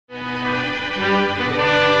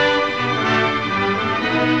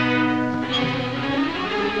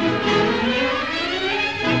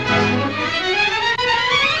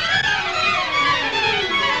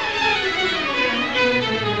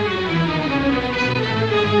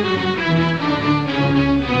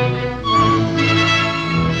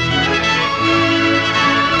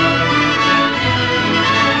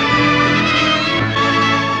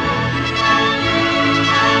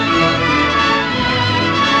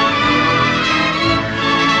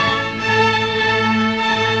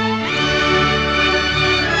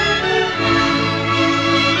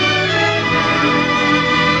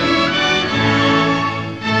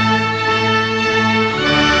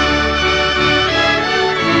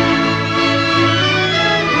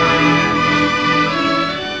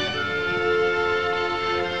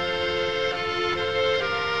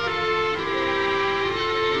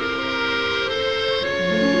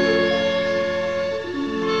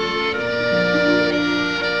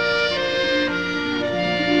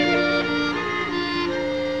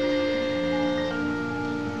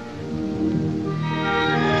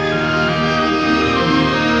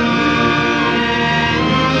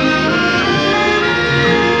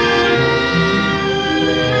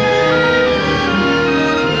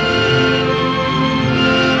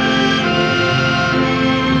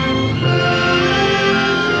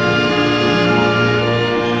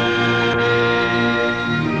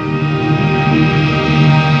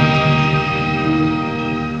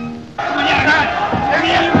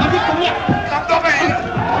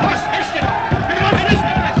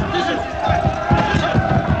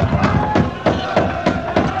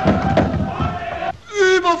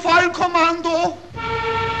Kommando!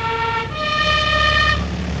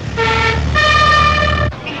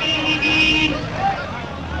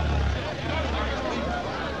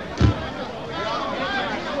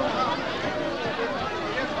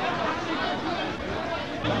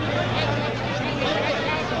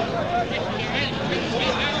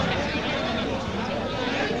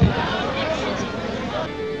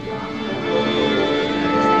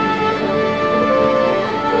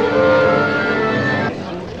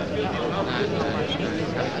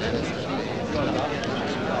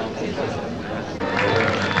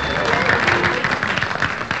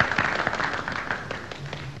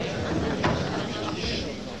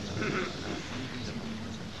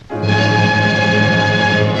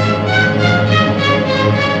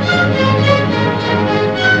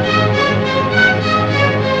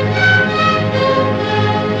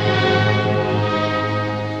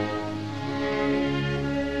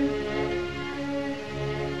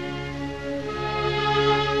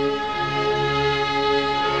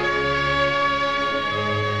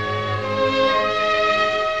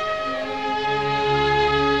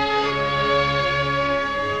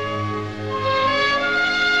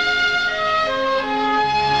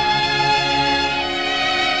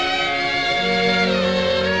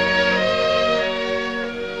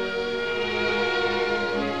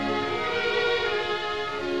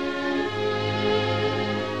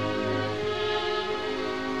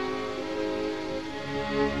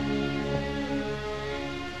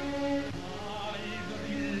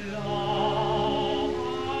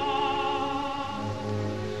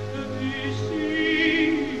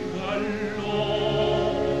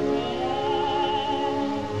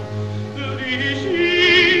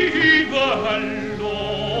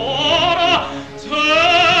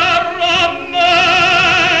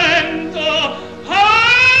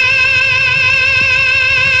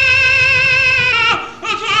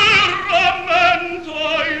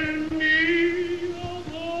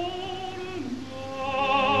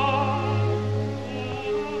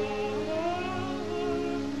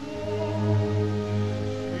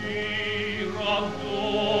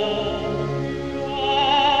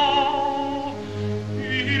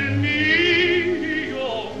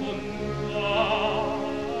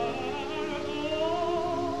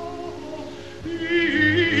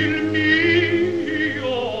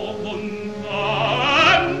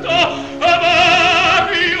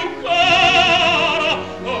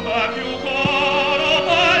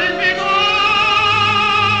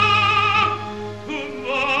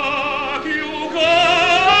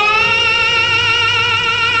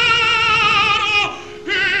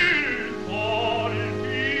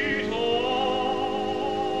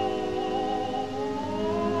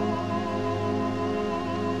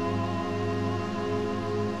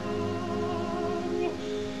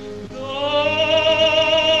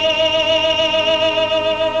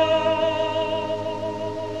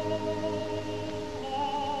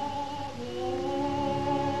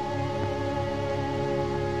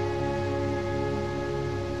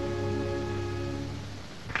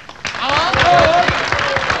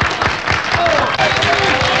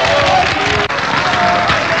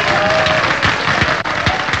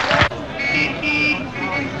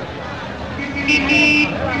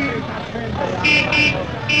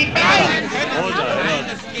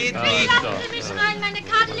 Lassen Sie mich rein, meine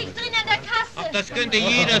Karte liegt drin in der Kasse. Ach, das könnte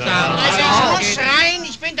jeder sagen. Also ich muss rein,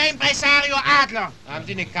 ich bin der Impresario Adler. Haben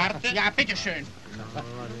Sie eine Karte? Ja, bitteschön.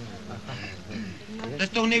 Das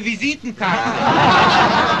ist doch eine Visitenkarte.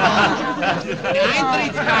 Eine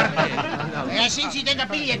Eintrittskarte. Ja, sind Sie denn der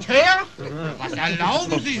Billetteur? Was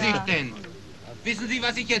erlauben Sie sich denn? Wissen Sie,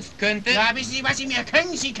 was ich jetzt könnte? Ja, wissen Sie, was Sie mir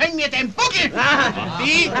können? Sie können mir den Buckel.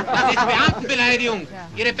 Sie? Das ist Beamtenbeleidigung.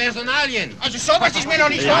 Ihre Personalien. Also sowas ist mir noch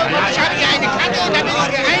nicht vorgekommen. Ich habe hier eine Karte und da bin ich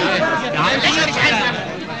hier rein. Lächerlich einfach.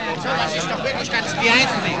 Sowas ist doch wirklich ganz... Wie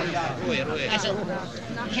heißen Sie? Ruhe, Ruhe. Also,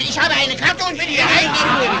 ich habe eine Karte und bin hier rein.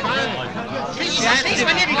 Schließt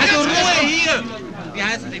man hier die Tür? Also Ruhe hier. Wie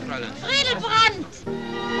heißen Sie, Fräulein? Friedelbrand.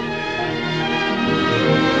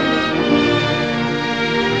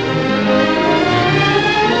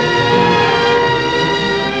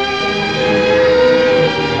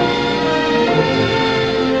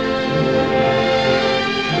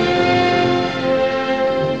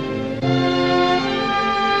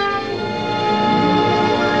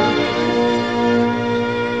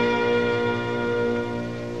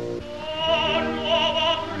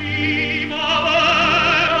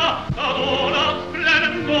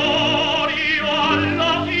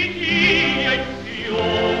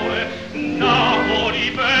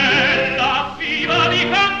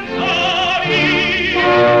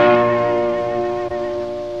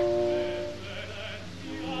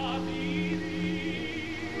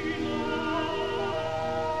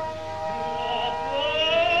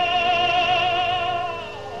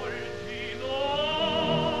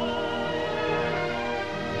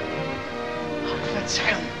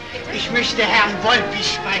 Ich möchte Herrn Volpi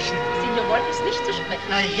sprechen. Signor Volpi ist nicht zu sprechen.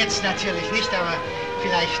 Na, jetzt natürlich nicht, aber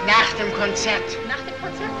vielleicht nach dem Konzert. Nach dem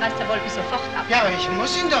Konzert reist der Volpi sofort ab. Ja, aber ich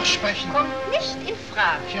muss ihn doch sprechen. Kommt nicht in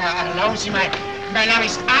Frage. Ja, erlauben Sie mal. Mein Name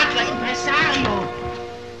ist Adler, Impresario.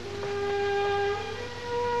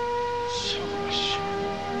 So was.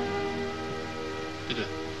 Bitte.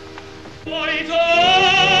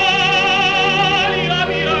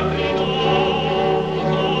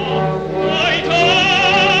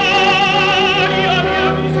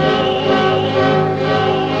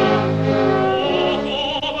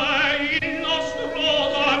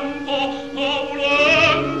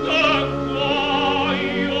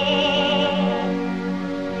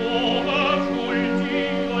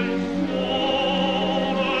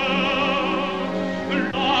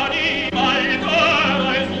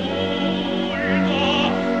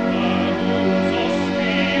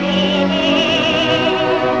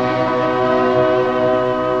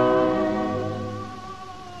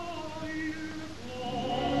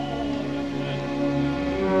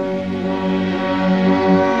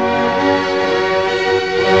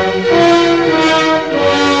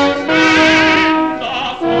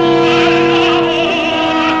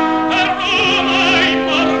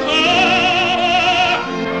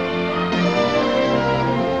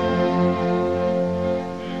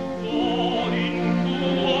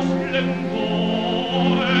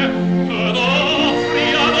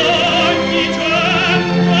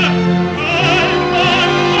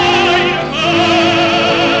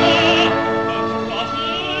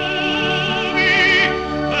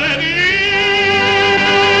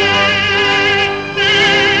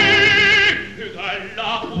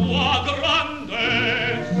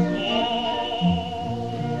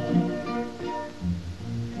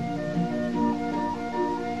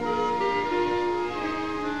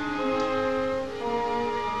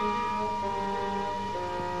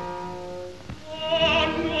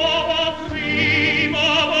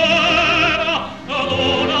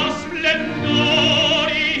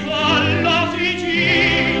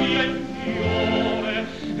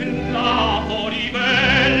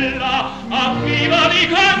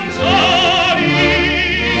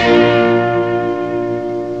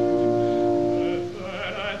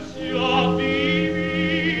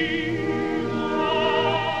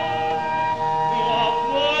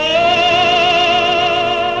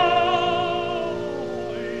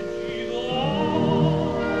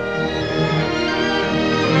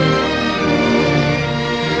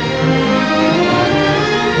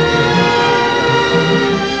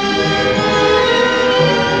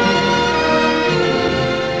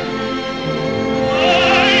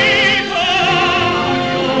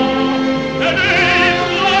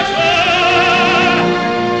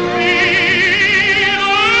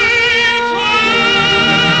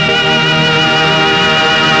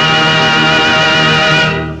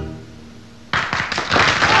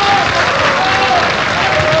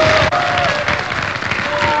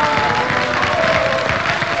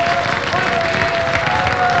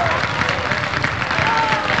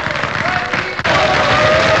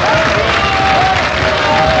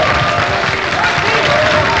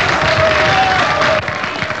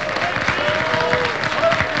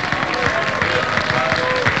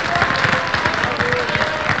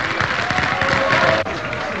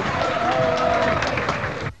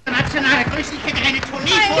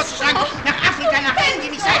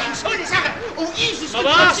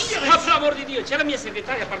 Oddio, c'è la mia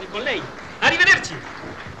segretaria, parli con lei. Arrivederci.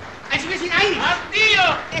 Also wir sind einig.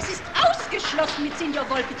 Addio! Es ist ausgeschlossen, mit Signor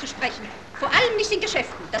Volpi zu sprechen. Vor allem nicht in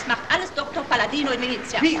Geschäften. Das macht alles Dr. Palladino in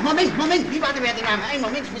Venezia. Wie? Moment. Wie war der Name? Einen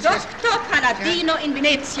Moment, ich muss das... Dr. Palladino in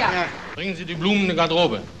Venezia. Ja. Bringen Sie die Blumen in die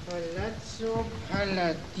Garderobe. Palazzo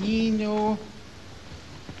Palladino,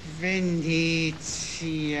 Venezia.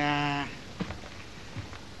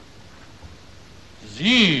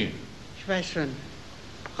 Sie! Ich weiß schon.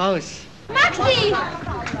 Raus. Maxi!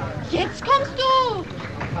 Jetzt kommst du!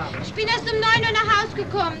 Ich bin erst um 9 Uhr nach Hause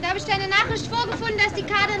gekommen. Da habe ich deine Nachricht vorgefunden, dass die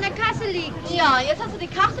Karte in der Kasse liegt. Ja, jetzt hast du die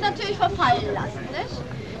Karte natürlich verfallen lassen, nicht?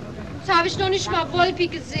 Jetzt habe ich noch nicht mal Volpi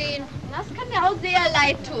gesehen. Das kann mir auch sehr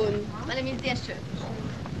leid tun. Meine Liebe, sehr schön.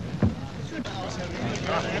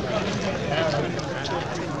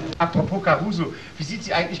 Apropos Caruso, wie sind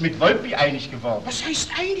Sie eigentlich mit Volpi einig geworden? Was heißt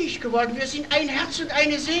einig geworden? Wir sind ein Herz und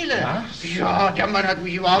eine Seele. Was? Ja, der Mann hat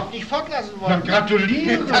mich überhaupt nicht fortlassen Na, wollen.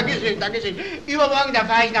 gratuliere. Dankeschön. Übermorgen, da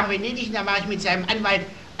fahre ich nach Venedig und da mache ich mit seinem Anwalt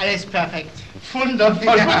alles perfekt.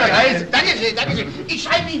 Wundervoll, gute Reise. Dankeschön. Ich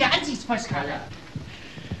schreibe Ihnen eine Ansichtspostkarte.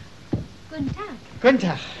 Guten Tag. Guten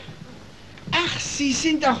Tag. Ach, Sie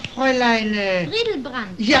sind doch Fräulein...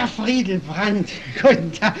 Friedelbrand. Ja, Friedelbrand.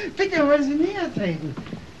 Guten Tag. Bitte wollen Sie näher treten.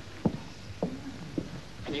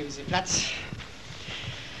 Nehmen Sie Platz.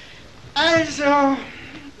 Also,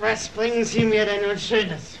 was bringen Sie mir denn nun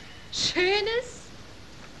Schönes? Schönes?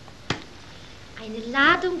 Eine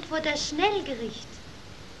Ladung vor das Schnellgericht.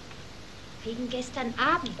 Wegen gestern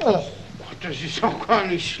Abend. Oh, das ist doch gar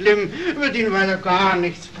nicht schlimm. Wird Ihnen weiter gar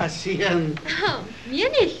nichts passieren. Oh, mir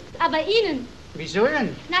nicht, aber Ihnen. Wieso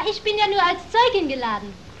denn? Na, ich bin ja nur als Zeugin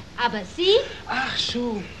geladen. Aber Sie? Ach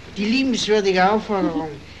so, die liebenswürdige Aufforderung.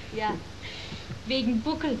 Ja, wegen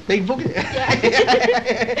Buckel. Wegen Buckel? Ja,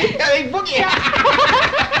 wegen Buckel. Ja.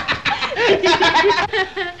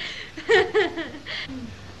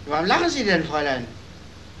 Warum lachen Sie denn, Fräulein?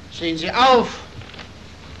 Stehen Sie auf.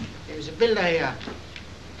 Nehmen Sie Bilder her.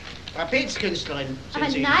 Trapezkünstlerin sind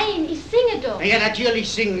Aber Sie. nein, ich singe doch. Na ja, natürlich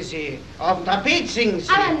singen Sie. Auf dem Trapez singen Sie.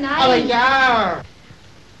 Aber nein. Aber ja.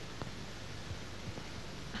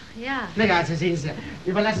 Ja, Na ja, also sehen Sie.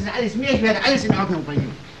 Überlassen Sie alles mir, ich werde alles in Ordnung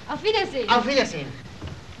bringen. auf Wiedersehen. Auf Wiedersehen.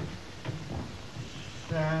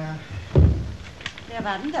 Wer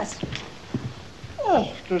war denn das? Oh,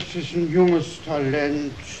 das ist ein junges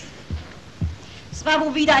Talent. Es war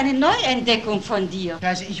wohl wieder eine Neuentdeckung von dir.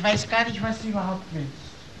 Also ich weiß gar nicht, was du überhaupt willst.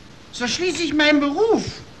 So schließe ich meinen Beruf.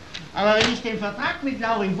 Aber wenn ich den Vertrag mit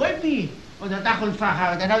Lauri Volpi unter Dach und Fach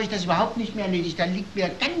habe, dann habe ich das überhaupt nicht mehr nötig. Dann liegt mir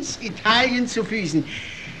ganz Italien zu Füßen.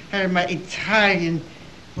 Hör mal, Italien.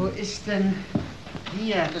 Wo ist denn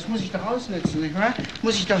hier? Das muss ich doch ausnutzen, nicht wahr?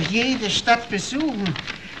 Muss ich doch jede Stadt besuchen.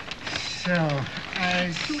 So,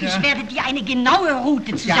 also... Ich werde dir eine genaue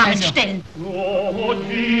Route zusammenstellen.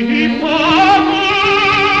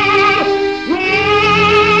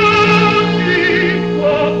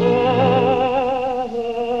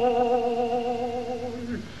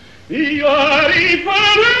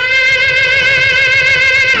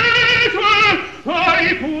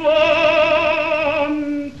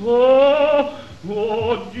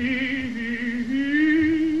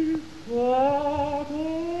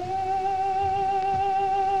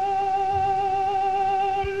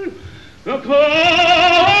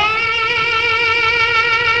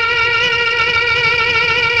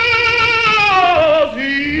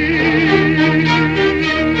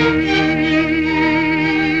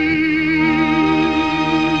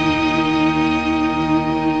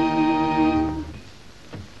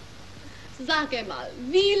 Sag einmal,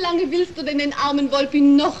 wie lange willst du denn den armen Volpi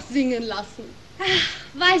noch singen lassen? Ach,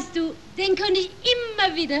 weißt du, den könnte ich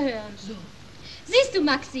immer wieder hören. So. Siehst du,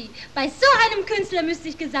 Maxi, bei so einem Künstler müsste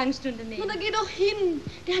ich Gesangsstunde Na, nehmen. dann geh doch hin.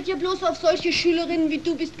 Der hat ja bloß auf solche Schülerinnen wie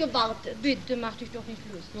du bist gewartet. Bitte, mach dich doch nicht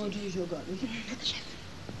lustig. Na, die ist ja gar nicht.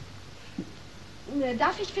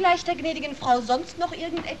 Darf ich vielleicht der gnädigen Frau sonst noch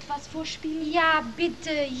irgendetwas vorspielen? Ja, bitte,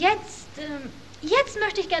 jetzt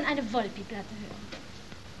möchte ich gern eine Volpi-Platte hören.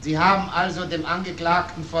 Sie haben also dem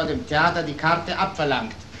Angeklagten vor dem Theater die Karte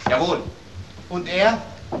abverlangt. Jawohl. Und er?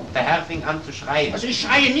 Der Herr fing an zu schreien. Also ich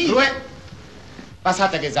schreie nie. Ruhe! Was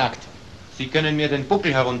hat er gesagt? Sie können mir den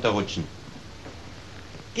Buckel herunterrutschen.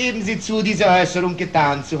 Geben Sie zu, diese Äußerung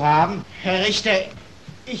getan zu haben? Herr Richter,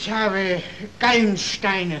 ich habe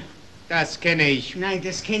Gallensteine. Das kenne ich. Nein,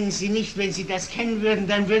 das kennen Sie nicht. Wenn Sie das kennen würden,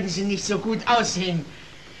 dann würden Sie nicht so gut aussehen.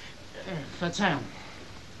 Verzeihung.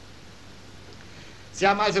 Sie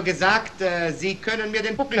haben also gesagt, Sie können mir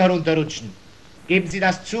den Buckel herunterrutschen. Geben Sie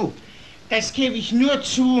das zu? Das gebe ich nur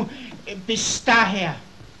zu bis daher.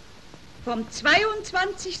 Vom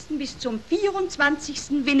 22. bis zum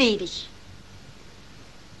 24. Venedig.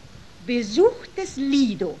 besuchtes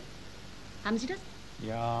Lido. Haben Sie das?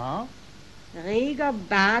 Ja. Reger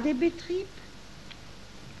Badebetrieb?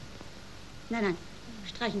 Nein,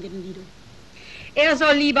 streichen wir den Lido. Er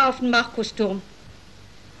soll lieber auf den Markusturm.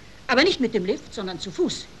 Aber nicht mit dem Lift, sondern zu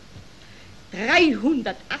Fuß.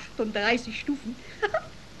 338 Stufen.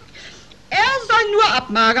 Er soll nur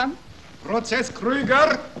abmagern. Prozess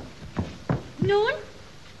Krüger. Nun?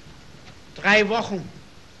 3 Wochen.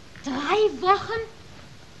 3 Wochen?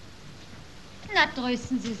 Na,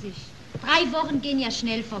 trösten Sie sich. 3 Wochen gehen ja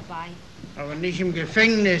schnell vorbei. Aber nicht im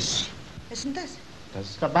Gefängnis. Was ist denn das? Das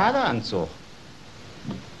ist der Badeanzug.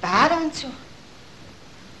 Badeanzug?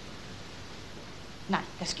 Nein,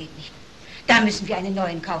 das geht nicht. Da müssen wir einen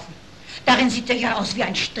neuen kaufen. Darin sieht er ja aus wie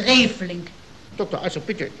ein Sträfling. Doktor, also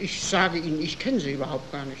bitte, ich sage Ihnen, ich kenne Sie überhaupt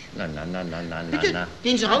gar nicht. Na. Bitte,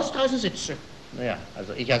 gehen Sie raus, draußen sitzen. Naja,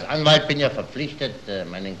 also ich als Anwalt bin ja verpflichtet,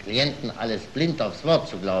 meinen Klienten alles blind aufs Wort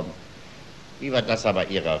zu glauben. Wie wir das aber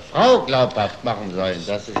Ihrer Frau glaubhaft machen sollen,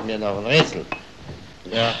 das ist mir noch ein Rätsel.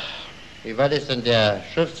 Ja, wie weit ist denn der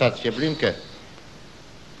Schriftsatz für Blümke?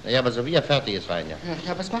 Naja, aber so wie er fertig ist, rein, ja.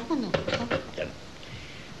 Ja, was macht man noch? Ja.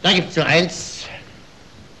 Da gibt's nur eins.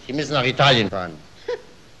 Sie müssen nach Italien fahren.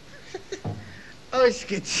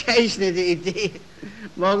 Ausgezeichnete Idee.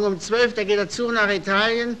 Morgen um 12, da geht der Zug nach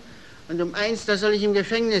Italien. Und um 1, da soll ich im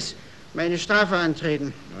Gefängnis meine Strafe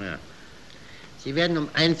antreten. Naja. Sie werden um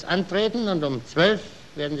 1 antreten und um 12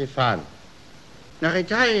 werden Sie fahren. Nach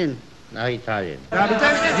Italien. Nach Italien. Ja, bitte.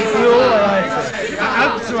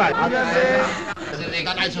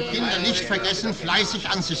 Dann also Kinder nicht vergessen, fleißig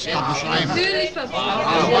Ansichtskarten schreiben. Natürlich, Du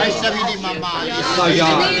weißt ja, wie die Mama ist. Na ja.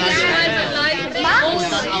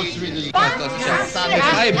 Und dann auswendig. Das ist ja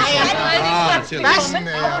Schreiben. Was?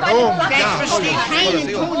 Oh, das versteht keinen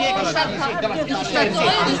Ton hier.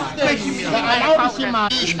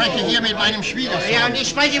 Ich spreche hier mit meinem Schwiegersohn. Ja, und ich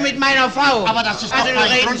spreche mit meiner Frau. Aber das ist doch also,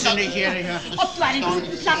 kein reden Grund. Sie nicht, Ehrlicher. Ob du einen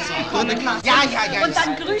guten Platz bekommen hast. Ja. Und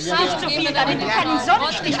dann grüß dich so viel, damit du keinen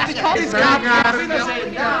Sonnenstich bekommst.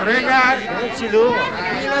 Krüger,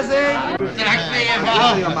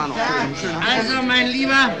 also, mein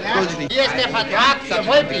Lieber. Hier ist der Vertrag für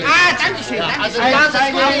Volpi. Ah, danke schön. Also ganz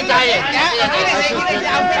gut in Italien.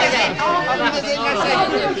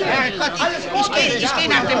 Ich gehe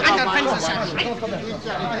nach dem anderen Fenster.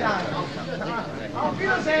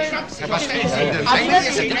 Was ist denn?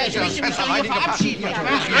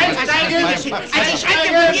 Also schreibt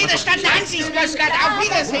ja wohl jeder Stadt eine Ansichtspostkarte. Auf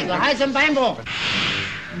Wiedersehen. Hals- und Beinbruch.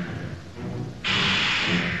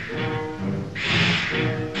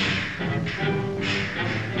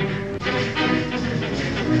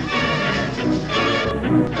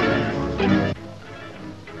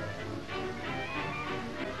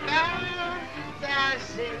 Da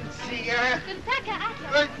sind Sie ja. Guten Tag, Herr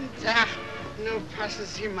Adler. Guten Tag. Nun passen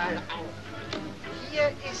Sie mal auf. Hier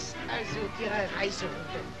ist also Ihre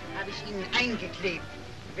Reiseroute. Habe ich Ihnen eingeklebt.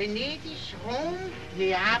 Venedig, Rom,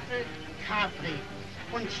 Neapel, Capri.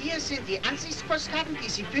 Und hier sind die Ansichtspostkarten, die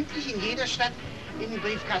Sie pünktlich in jeder Stadt in den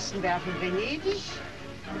Briefkasten werfen. Venedig,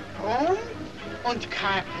 Rom und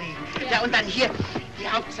Capri. Ja, und dann hier die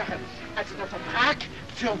Hauptsache. Also der Vertrag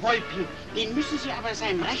für Volpi. Den müssen Sie aber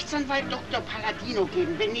seinem Rechtsanwalt Dr. Palladino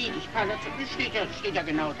geben. Venedig, Palazzo, steht ja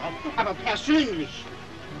genau drauf. Aber persönlich.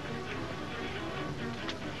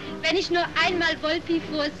 Wenn ich nur einmal Volpi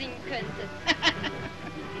vorsingen könnte.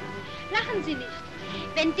 Lachen Sie nicht.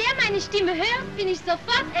 Wenn der meine Stimme hört, bin ich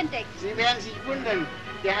sofort entdeckt. Sie werden sich wundern.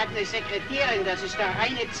 Der hat eine Sekretärin, das ist der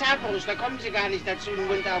reine Zerbrust. Da kommen Sie gar nicht dazu, den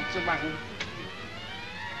Mund aufzumachen.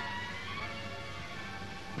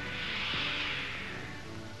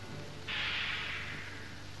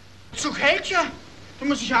 Zug hält ja. Da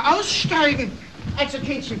muss ich ja aussteigen. Also,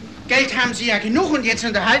 Kindchen, Geld haben Sie ja genug und jetzt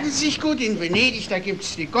unterhalten Sie sich gut. In Venedig, da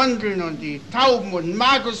gibt's die Gondeln und die Tauben und den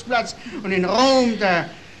Markusplatz. Und in Rom, da...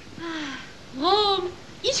 Rom.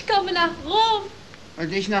 Ich komme nach Rom.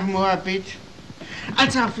 Und ich nach Moabit.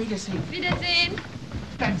 Also, auf Wiedersehen. Wiedersehen.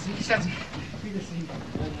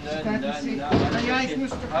 Wiedersehen. Na ja, ich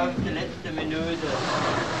muss... Auf die letzte Minute.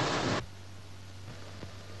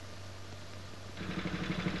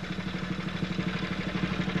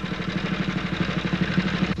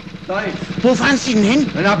 Wo fahren Sie denn hin?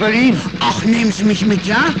 Nach Berlin. Ach, nehmen Sie mich mit,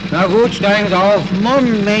 ja? Na gut, steigen Sie auf.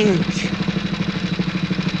 Moment.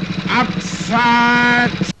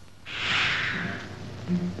 Abfahrt.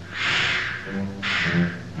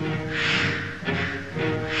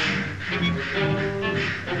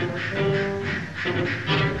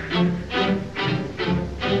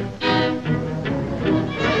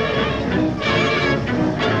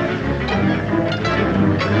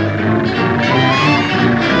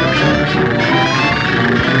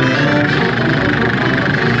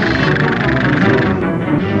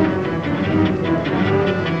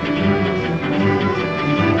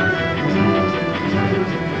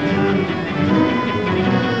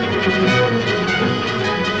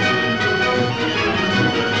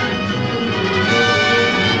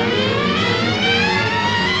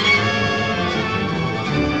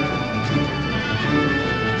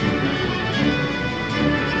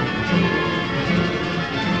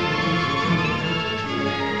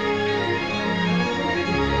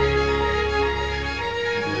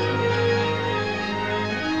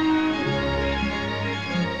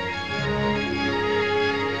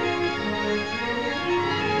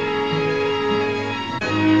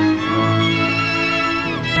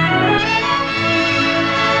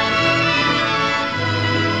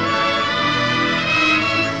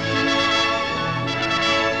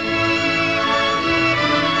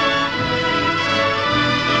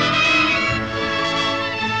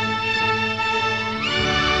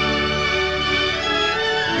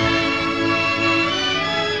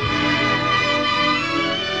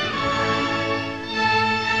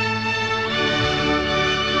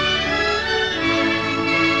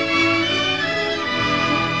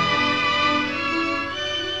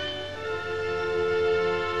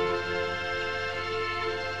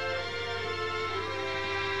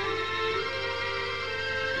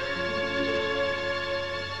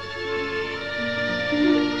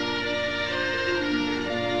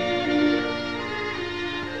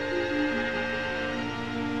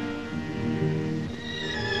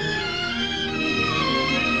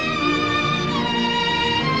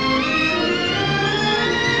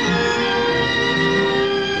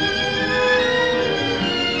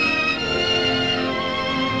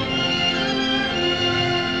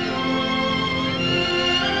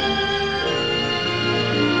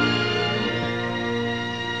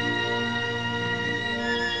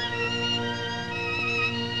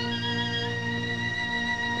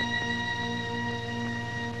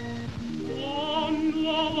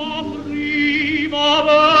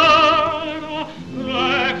 primavera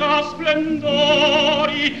reca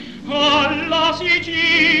splendori alla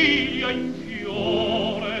Sicilia in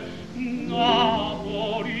fiore,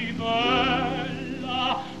 Napoli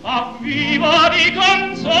bella, avviva di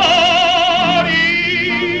canzoni,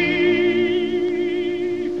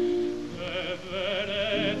 e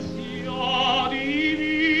Venezia divina,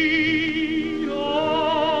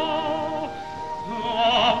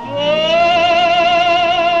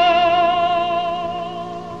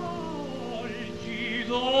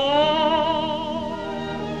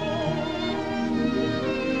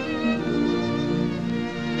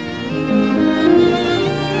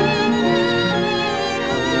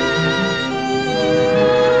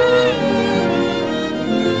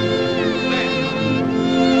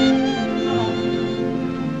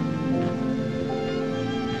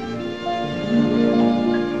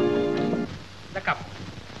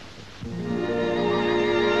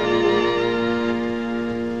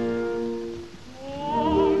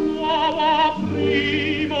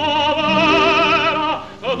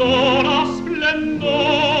 dona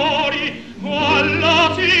splendori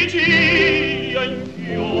alla Sicilia in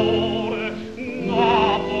fiore,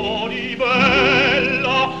 Napoli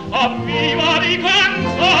bella, avviva di canzoni,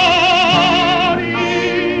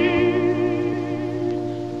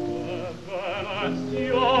 e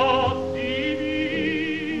Venezia divina,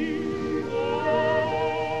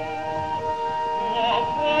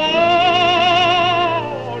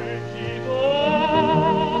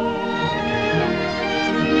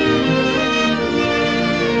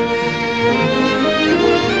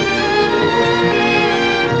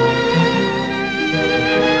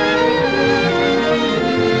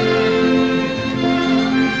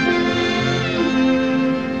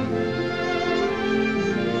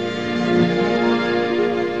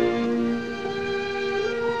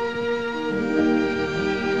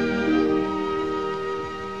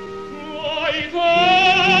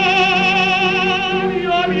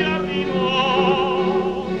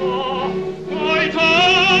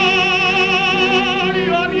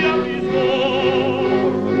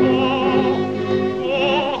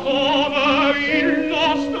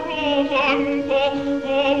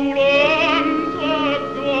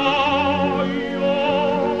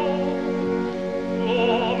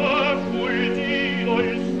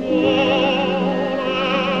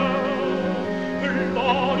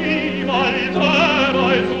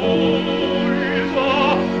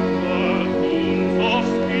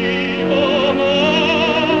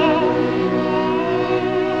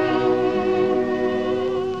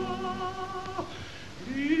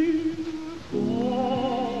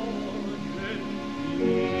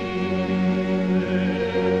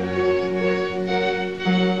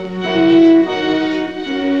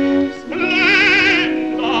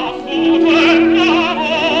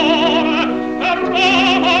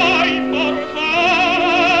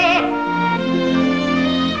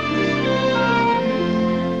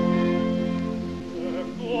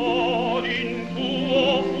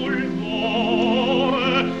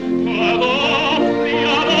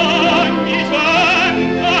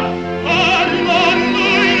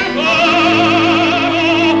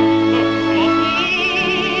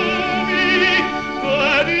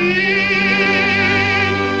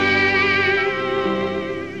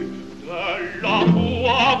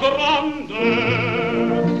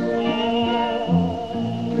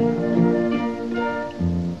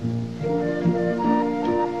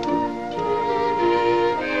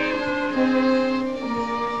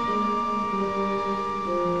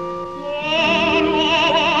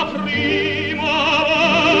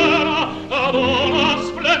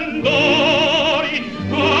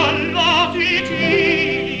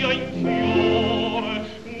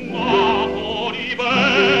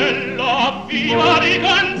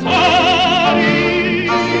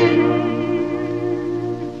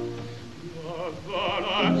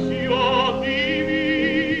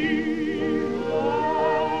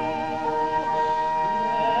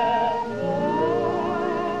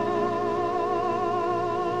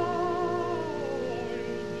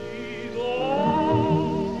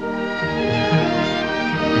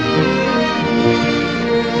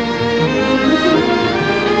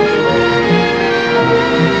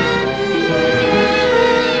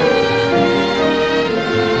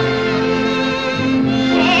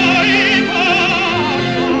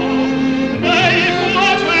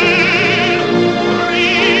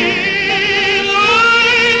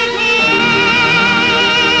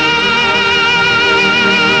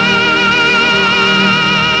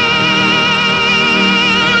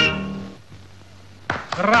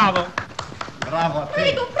 Bravo a te.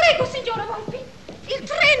 Prego, prego, signora Volpi. Il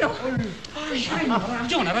treno. Ha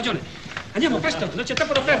ragione. Andiamo, presto, non c'è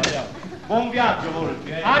tempo da perdere. Buon viaggio,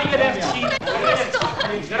 Volpi. Arrivederci.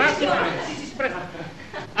 Grazie. Sì, presto.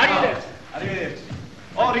 Arrivederci. Arrivederci.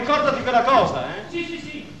 Oh, ricordati quella cosa, eh?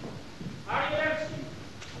 Sì. Arrivederci.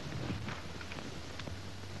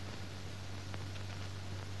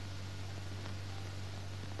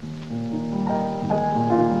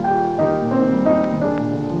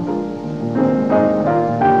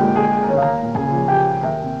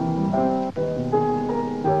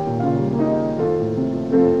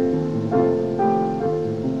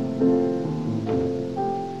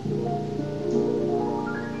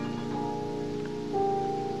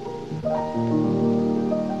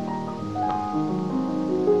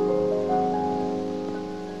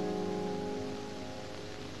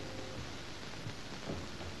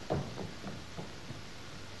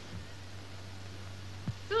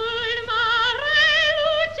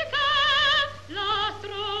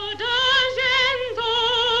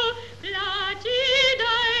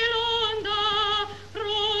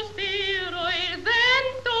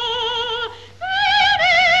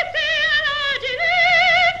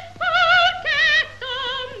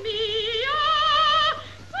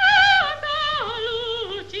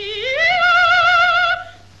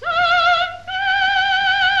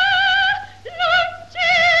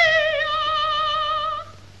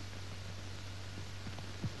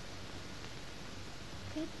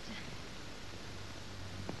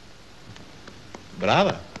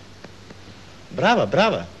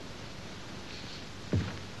 Brava.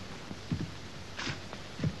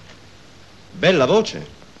 Bella voce.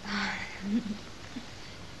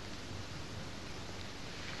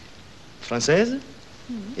 Francese?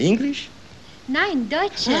 English? Nein,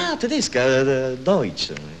 Deutsche. Ah, tedesca,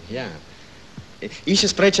 Deutsch, ja. Ich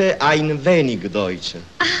spreche ein wenig Deutsch.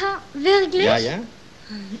 Aha, wirklich? Ja.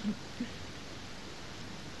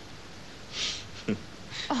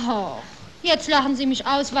 Oh, jetzt lachen Sie mich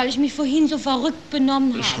aus, weil ich mich vorhin so verrückt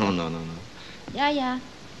benommen habe. Oh, no. Ja.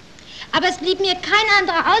 Aber es blieb mir kein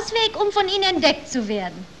anderer Ausweg, um von Ihnen entdeckt zu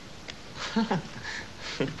werden.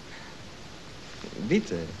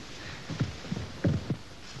 Bitte.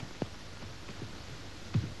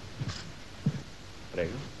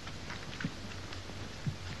 Prego.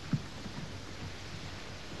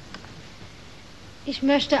 Ich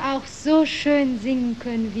möchte auch so schön singen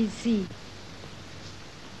können wie Sie.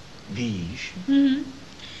 Wie ich?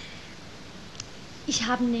 Ich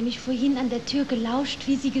habe nämlich vorhin an der Tür gelauscht,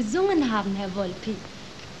 wie Sie gesungen haben, Herr Volpi.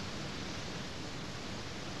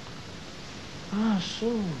 Ach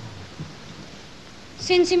so.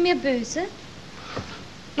 Sind Sie mir böse?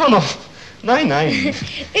 No. Nein.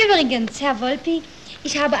 Übrigens, Herr Volpi,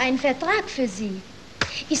 ich habe einen Vertrag für Sie.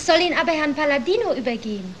 Ich soll ihn aber Herrn Palladino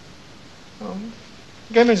übergeben. Oh.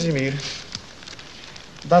 Geben Sie mir.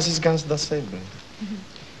 Das ist ganz dasselbe.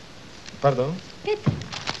 Pardon? Bitte.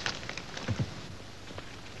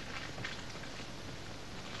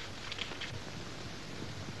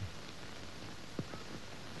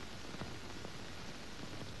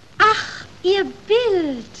 Ach, Ihr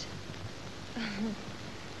Bild.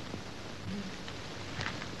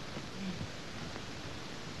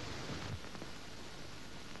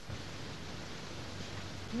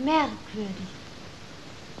 Merkwürdig.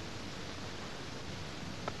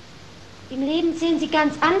 Im Leben sehen Sie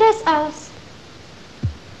ganz anders aus.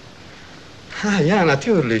 Ja,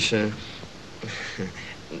 natürlich.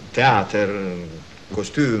 Theater,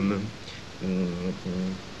 Kostüm,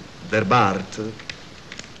 der Bart.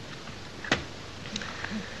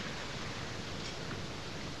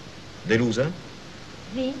 Delusa?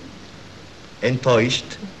 Wie? Enttäuscht?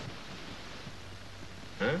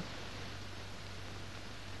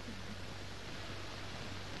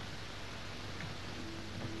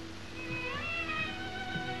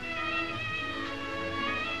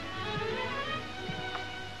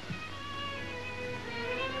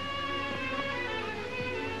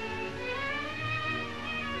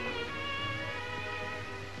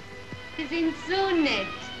 Sie sind so nett.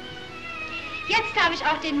 Jetzt habe ich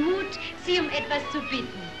auch den Mut, Sie um etwas zu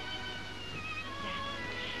bitten.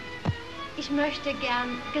 Ich möchte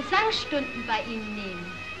gern Gesangsstunden bei Ihnen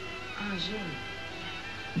nehmen. Ah, so.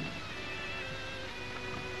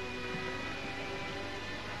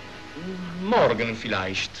 Morgen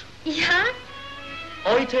vielleicht. Ja?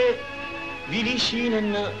 Heute will ich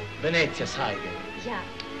Ihnen Venezia zeigen. Ja.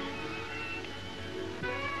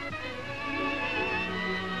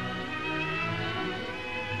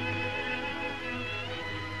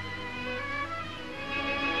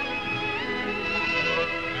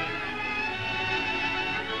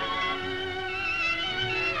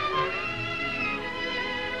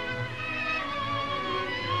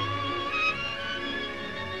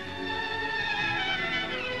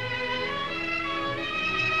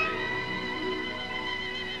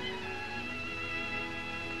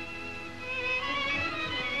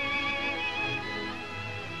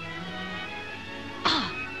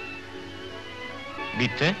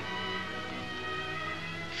 Bitte?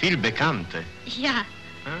 Viel Bekannte. Ja.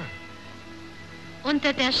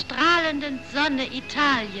 Unter der strahlenden Sonne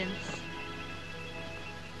Italiens.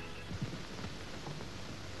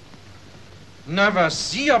 Na, was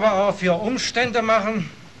Sie aber auch für Umstände machen.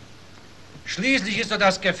 Schließlich ist doch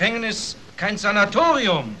das Gefängnis kein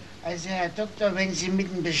Sanatorium. Also, Herr Doktor, wenn Sie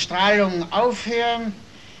mit den Bestrahlungen aufhören,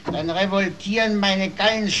 dann revoltieren meine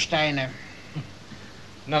Gallensteine.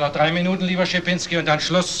 Na, noch 3 Minuten, lieber Schepinski, und dann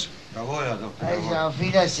Schluss. Jawohl, Herr Doktor. Also, auf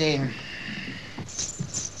Wiedersehen.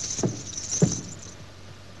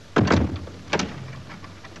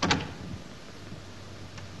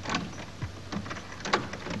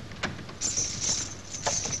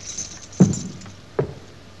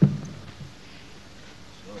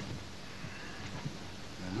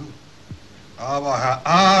 Aber Herr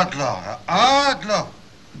Adler,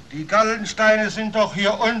 die Gallensteine sind doch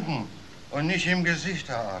hier unten und nicht im Gesicht,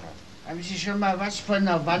 Herr Adler. Haben Sie schon mal was von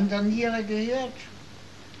einer Wanderniere gehört?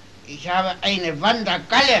 Ich habe eine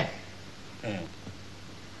Wandergalle.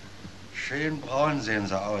 Schön braun sehen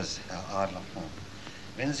Sie aus, Herr Adler.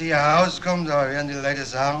 Wenn Sie hier rauskommen, da werden die Leute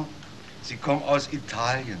sagen, Sie kommen aus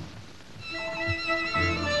Italien.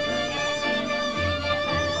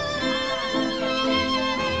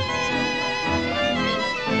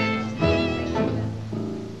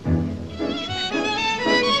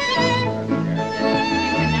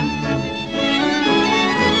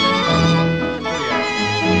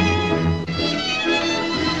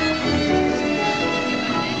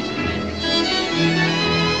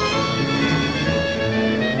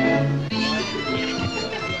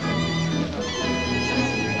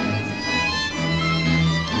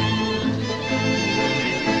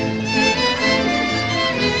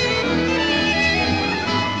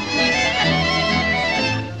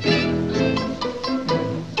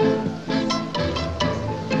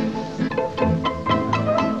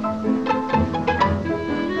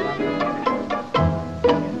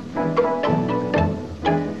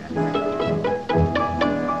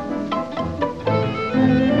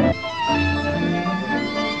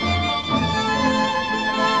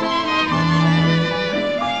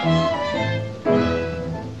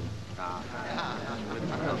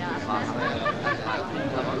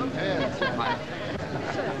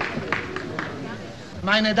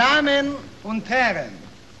 Meine Damen und Herren,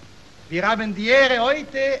 wir haben die Ehre,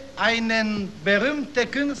 heute einen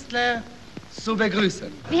berühmten Künstler zu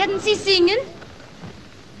begrüßen. Werden Sie singen?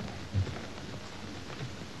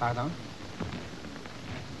 Pardon?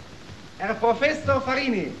 Herr Professor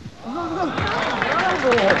Farini.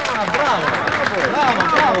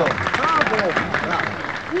 Bravo.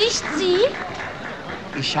 Nicht Sie?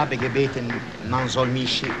 Ich habe gebeten, man soll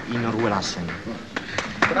mich in Ruhe lassen.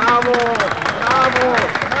 Bravo.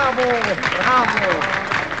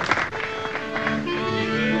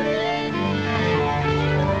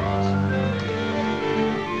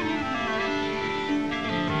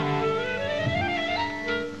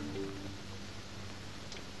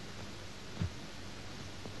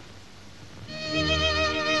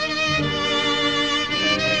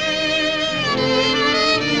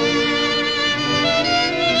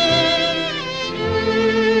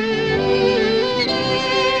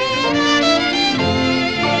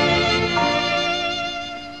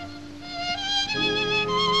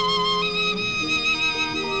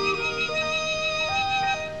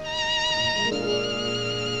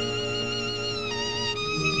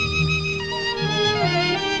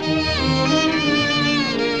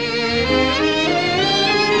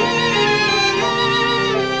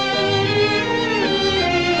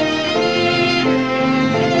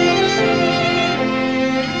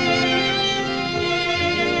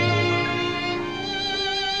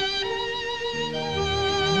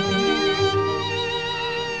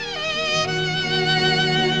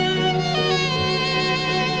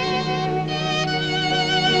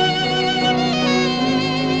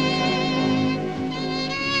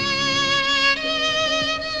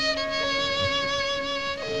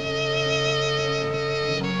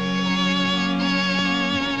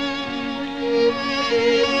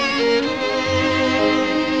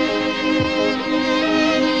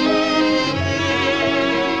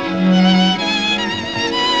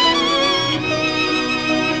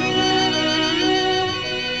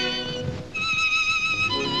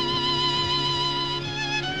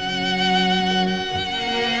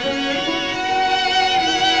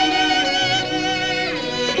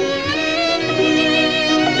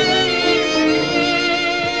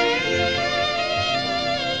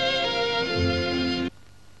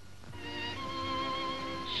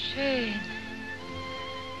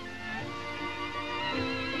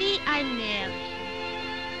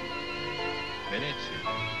 Venezia.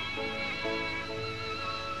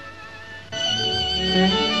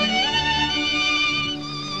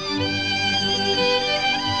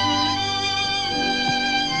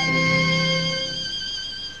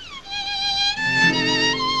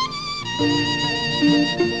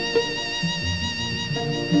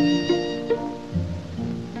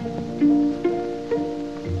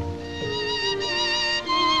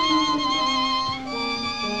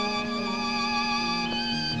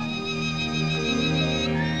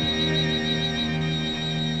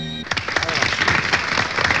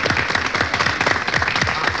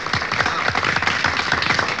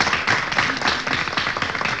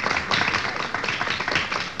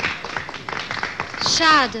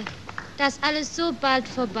 Schade, dass alles so bald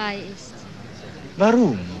vorbei ist.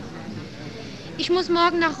 Warum? Ich muss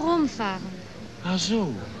morgen nach Rom fahren. Ach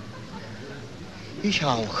so. Ich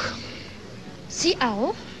auch. Sie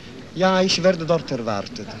auch? Ja, ich werde dort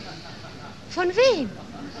erwartet. Von wem?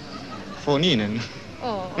 Von Ihnen.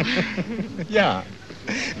 Oh. Ja,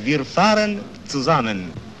 wir fahren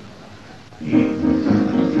zusammen.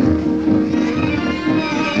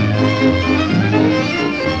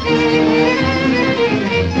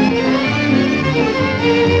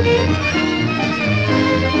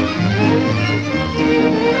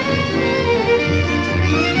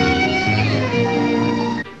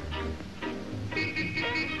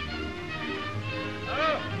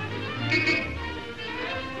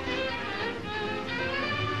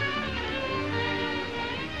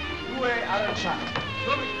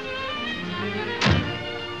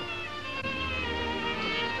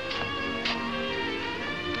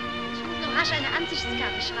 Ich muss noch rasch eine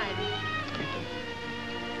Ansichtskarte schreiben.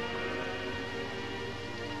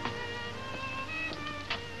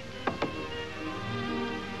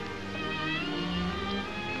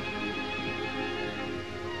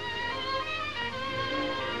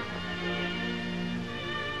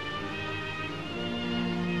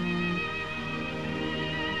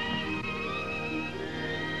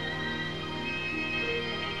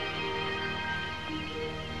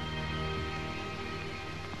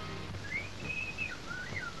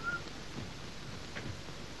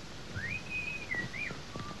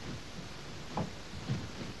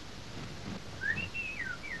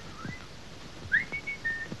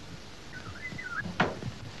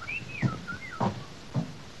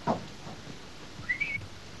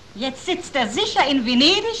 Jetzt sitzt er sicher in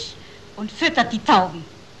Venedig und füttert die Tauben.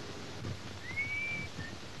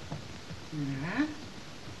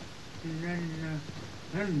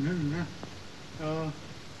 So.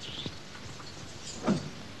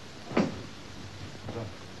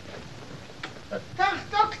 Tag,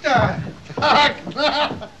 Doktor! Tag,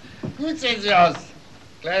 na, gut sehen Sie aus.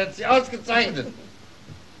 Kleidet Sie ausgezeichnet.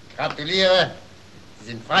 Gratuliere, Sie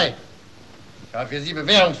sind frei. Ich habe für Sie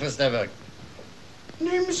Bewährungsfrist erwirkt.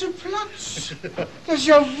 Nehmen Sie Platz. Das ist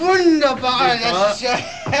ja wunderbar. Das ist ja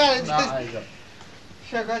herrlich.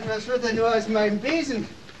 Ja Gott, was wird denn nur aus meinem Besen?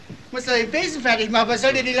 Ich muss doch den Besen fertig machen. Was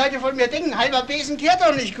sollen denn die Leute von mir denken? Halber Besen kehrt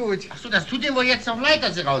doch nicht gut. Ach so, das tut Ihnen wohl jetzt noch leid,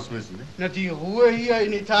 dass Sie raus müssen. Ne? Na, die Ruhe hier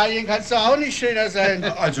in Italien kann es doch auch nicht schöner sein.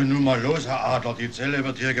 Also nun mal los, Herr Adler, die Zelle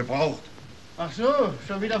wird hier gebraucht. Ach so,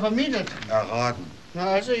 schon wieder vermietet. Erraten.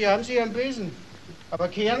 Na also, hier haben Sie Ihren Besen. Aber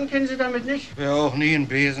kehren können Sie damit nicht. Wäre auch nie ein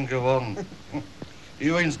Besen geworden.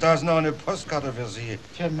 Übrigens, da ist noch eine Postkarte für Sie.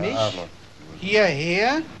 Für mich? Herr Adler.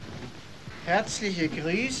 Hierher. Herzliche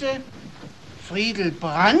Grüße. Friedel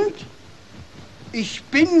Brandt. Ich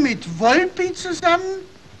bin mit Volpi zusammen.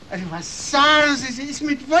 Also was sagen Sie, sie ist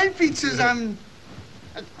mit Volpi zusammen.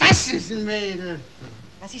 Das ist ein Mädel.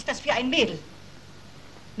 Was ist das für ein Mädel?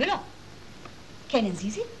 Müller, kennen Sie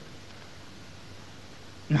sie?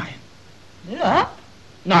 Nein. Müller?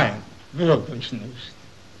 Nein, wirklich nicht.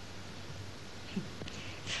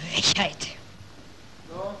 Frechheit.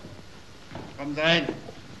 So, Kommen Sie rein.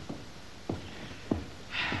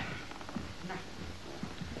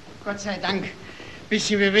 Gott sei Dank.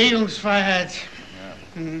 Bisschen Bewegungsfreiheit.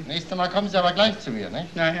 Ja. Nächstes Mal kommen Sie aber gleich zu mir, ne?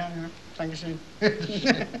 Na ja, danke schön.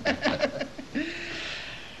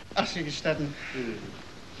 Ach, Sie gestatten.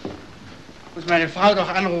 Muss meine Frau doch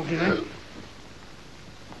anrufen, ne?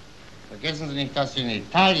 Vergessen Sie nicht, dass Sie in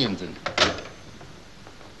Italien sind.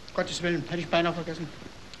 Gottes Willen, hätte ich beinahe vergessen.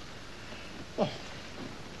 Oh,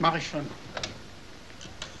 mach ich schon.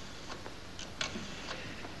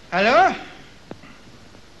 Hallo?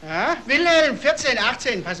 Ja, Wilhelm, 14,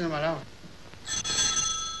 18, passen Sie mal auf.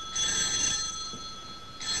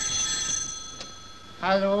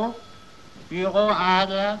 Hallo? Büro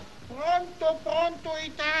Adler? Pronto, pronto,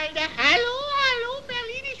 Italia. Hallo, hallo,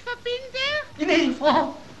 Berlin, ich verbinde. Gnädige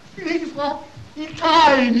Frau,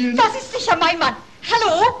 Italien. Das ist sicher mein Mann.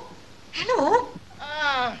 Hallo? Hallo?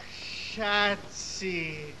 Ach,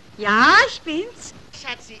 Schatzi. Ja, ich bin's.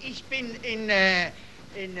 Schatzi, ich bin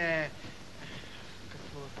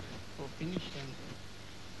wo bin ich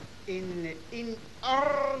denn? In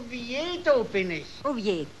Orvieto bin ich.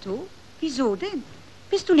 Orvieto? Wieso denn?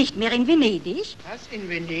 Bist du nicht mehr in Venedig? Was, in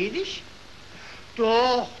Venedig?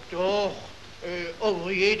 Doch.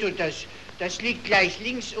 Orvieto, das liegt gleich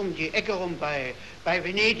links um die Ecke rum bei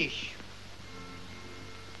Venedig.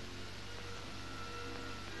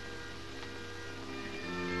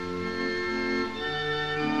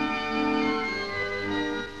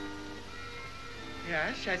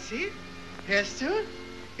 Ja, Schatzi, hörst du?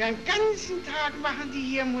 Den ganzen Tag machen die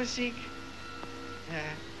hier Musik.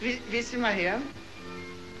 Ja. Willst du mal hören?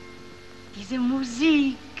 Diese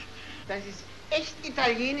Musik. Das ist echt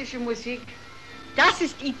italienische Musik. Das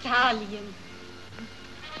ist Italien.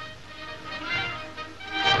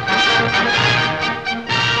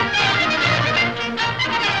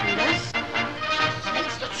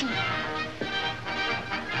 Fenster zu.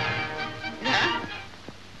 Ja?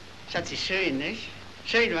 Schatzi, schön, nicht?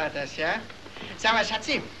 Schön war das, ja? Sag mal,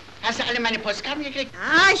 Schatzi, hast du alle meine Postkarten gekriegt?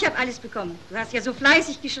 Ah, ich habe alles bekommen. Du hast ja so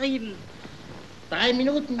fleißig geschrieben. 3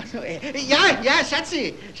 Minuten. Ach so, ja,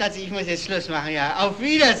 Schatzi. Schatzi, ich muss jetzt Schluss machen, ja. Auf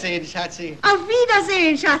Wiedersehen, Schatzi. Auf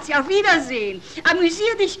Wiedersehen, Schatzi, auf Wiedersehen.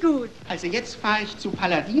 Amüsier dich gut. Also jetzt fahre ich zu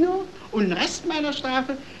Palladino und den Rest meiner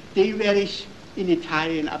Strafe, den werde ich in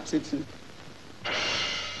Italien absitzen.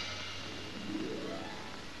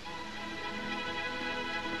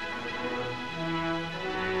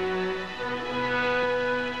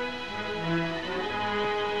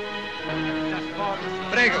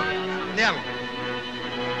 Prego, andiamo.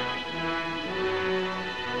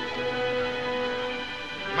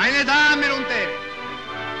 Meine Damen und Herren,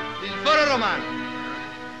 il Foro Romano,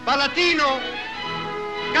 Palatino,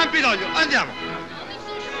 Campidoglio, andiamo.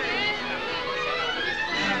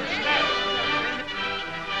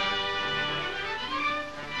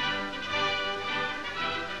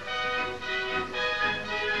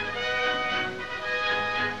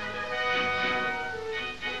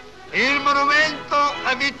 Il monumento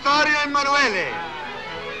a Vittorio Emanuele,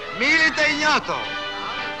 milite ignoto.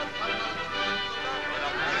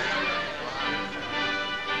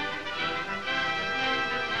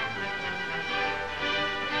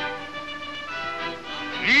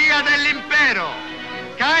 Via dell'Impero,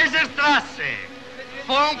 Kaiserstrasse,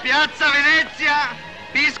 von Piazza Venezia,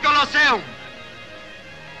 bis Colosseum.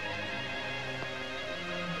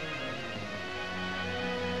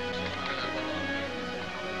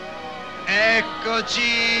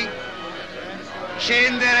 Eccoci.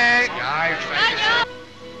 Scendere.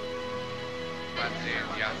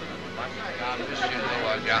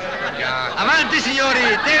 Avanti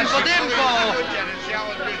signori, tempo.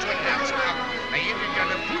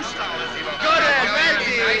 Corre,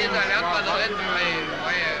 avanti.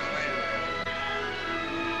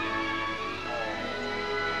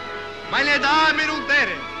 Meine Damen und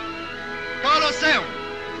Herren, Colosseum,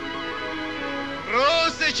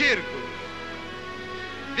 große Zirkus.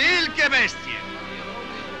 Wilke Bestie.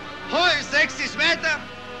 Hoch 60 Meter,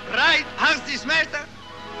 breit 80 Meter.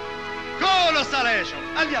 Kolossale schon.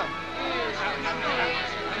 Andiamo.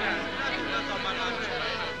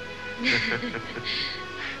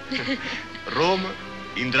 Rom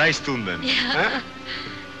in 3 Stunden. Ja.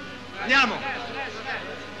 Andiamo.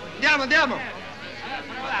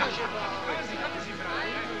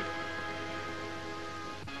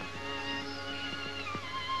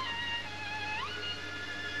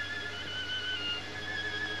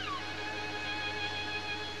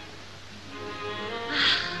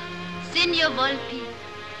 Signor Volpi,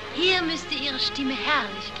 hier müsste Ihre Stimme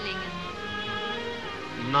herrlich klingen.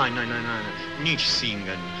 Nein, nicht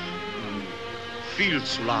singen. Viel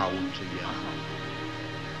zu laut, ja.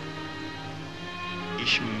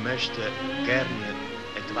 Ich möchte gerne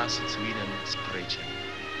etwas zu Ihnen sprechen.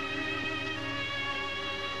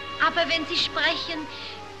 Aber wenn Sie sprechen,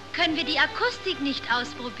 können wir die Akustik nicht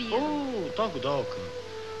ausprobieren. Oh, doch.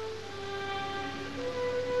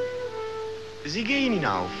 Sie gehen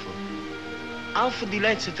hinauf. Auf die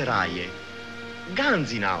letzte Reihe.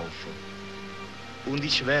 Ganz hinauf. Und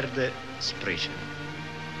ich werde sprechen.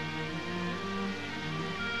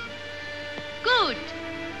 Gut.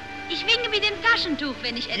 Ich winke mit dem Taschentuch,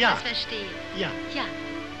 wenn ich etwas verstehe. Ja.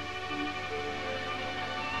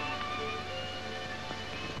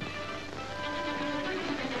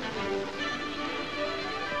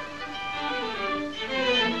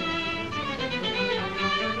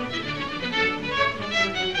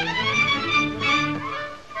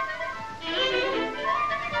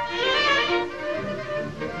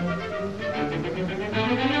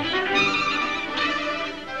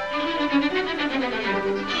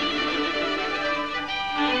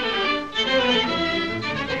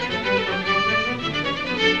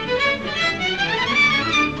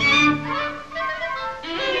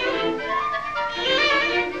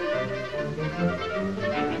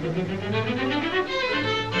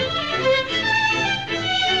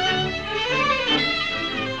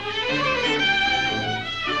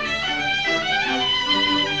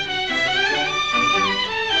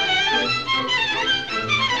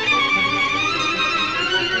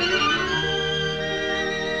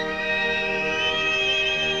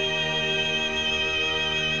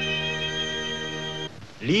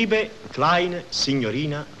 Liebe kleine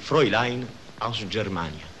Signorina Fräulein aus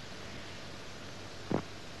Germania.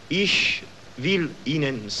 Ich will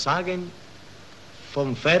Ihnen sagen,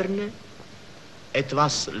 von ferne,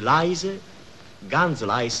 etwas leise, ganz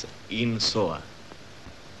leise in Soa.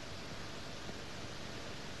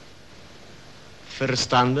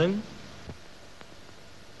 Verstanden?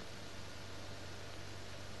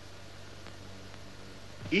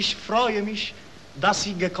 Ich freue mich, dass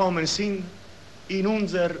Sie gekommen sind in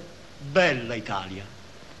unser bella Italia.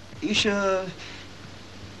 Ich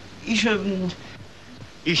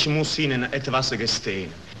muss Ihnen etwas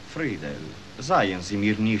gestehen. Friedel, seien Sie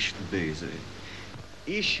mir nicht böse.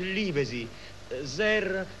 Ich liebe Sie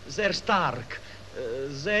sehr, sehr stark,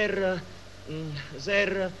 sehr...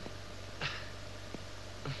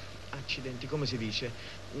 Accidenti, come si dice?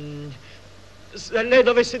 Se lei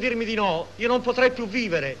dovesse dirmi di no, io non potrei più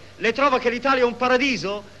vivere. Lei trova che l'Italia è un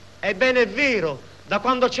paradiso? Ebbene è vero, da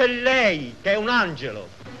quando c'è lei, che è un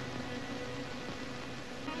angelo.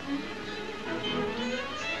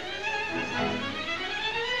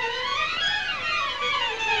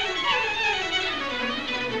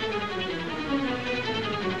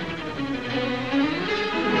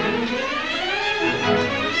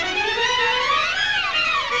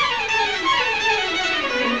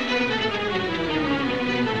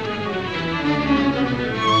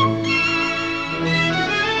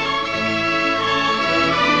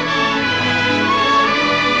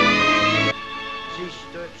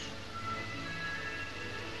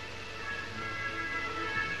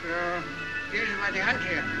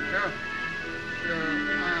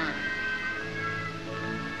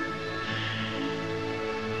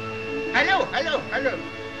 Hallo.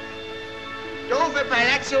 Dove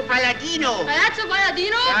Palazzo Palladino. Palazzo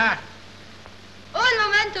Palladino? Ja. Un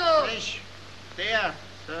momento. Ich, der,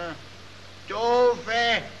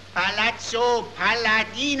 Dove Palazzo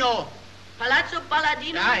Palladino. Palazzo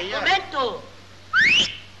Palladino? Ja, hier. Momento.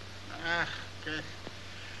 Ach,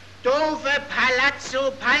 Dove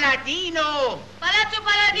Palazzo Palladino. Palazzo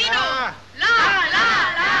Palladino. Ja.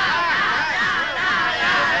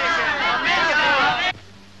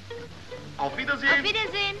 Auf Wiedersehen. Auf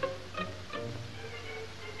Wiedersehen.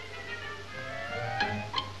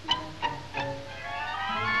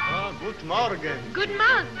 Ah, guten Morgen. Guten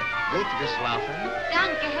Morgen. Gut geschlafen?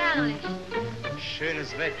 Danke, herrlich.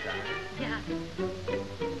 Schönes Wetter. Ja.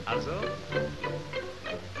 Also?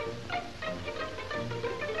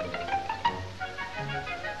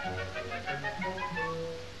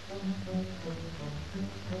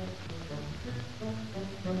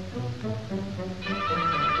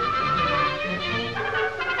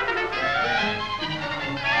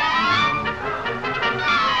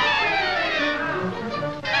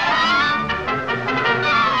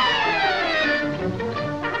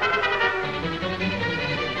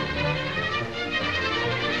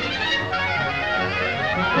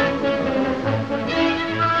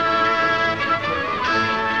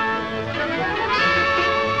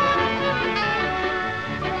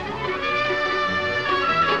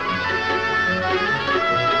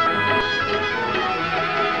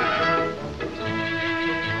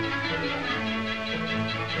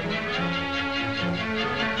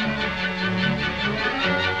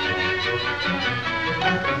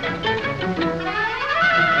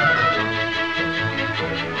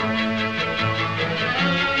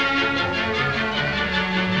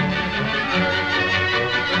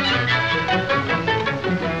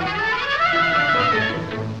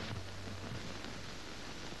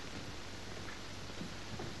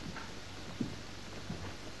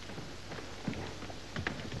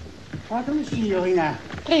 Pardon, signorina.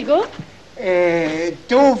 Prego.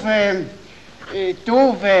 Doofe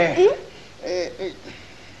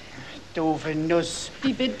Nuss.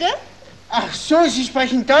 Wie bitte? Ach so, Sie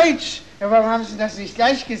sprechen Deutsch. Ja, warum haben Sie das nicht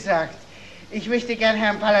gleich gesagt? Ich möchte gern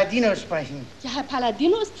Herrn Palladino sprechen. Ja, Herr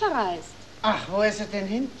Palladino ist verreist. Ach, wo ist er denn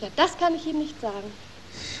hin? Ja, das kann ich Ihnen nicht sagen.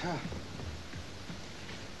 So.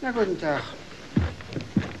 Na, guten Tag.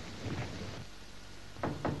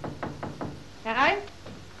 Herein.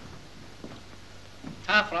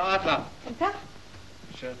 Tag, Frau Adler. Guten Tag.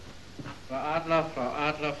 Schön. Frau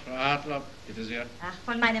Adler, bitte sehr. Ach,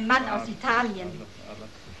 von meinem Mann aus Italien. Frau Adler.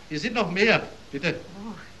 Hier sind noch mehr, bitte.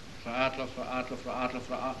 Oh.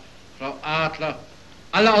 Frau Adler.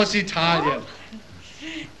 Alle aus Italien. Oh.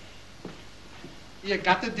 Ihr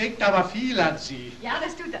Gatte denkt aber viel an Sie. Ja,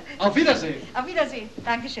 das tut er. Auf Wiedersehen. Auf Wiedersehen.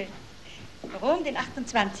 Dankeschön. Rom, den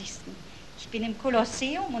 28. Ich bin im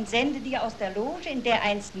Kolosseum und sende dir aus der Loge, in der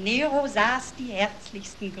einst Nero saß, die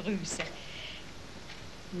herzlichsten Grüße.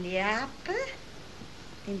 Neapel,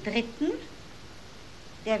 den 3.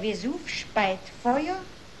 Der Vesuv speit Feuer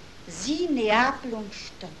Sie, Neapel und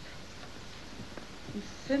Stock. Im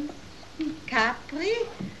 5. Capri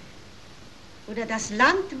oder das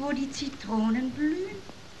Land, wo die Zitronen blühen.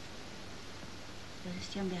 Das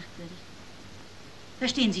ist ja merkwürdig.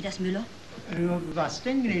 Verstehen Sie das, Müller? Was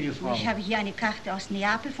denn, gnädige Frau? Ich habe hier eine Karte aus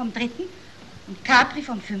Neapel vom 3. und Capri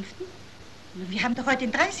vom 5. Wir haben doch heute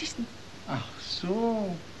den 30. Ach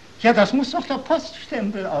so. Ja, das muss doch der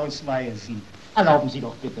Poststempel ausweisen. Erlauben Sie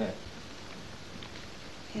doch bitte.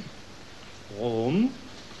 Rom.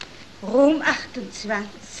 Rom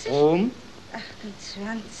 28. Rom.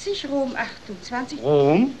 28, Rom 28.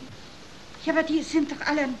 Rom. Ja, aber die sind doch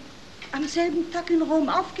alle am selben Tag in Rom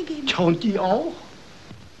aufgegeben. Ja, und die auch?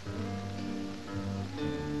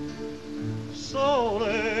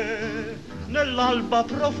 Sole, nell'alba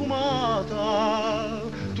profumata,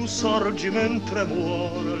 tu sorgi mentre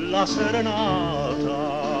muore la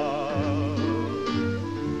serenata.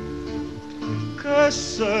 Che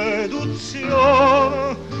seduzione,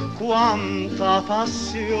 quanta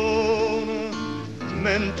passione,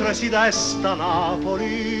 mentre si desta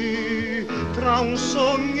Napoli tra un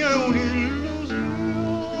sogno e un'illusione.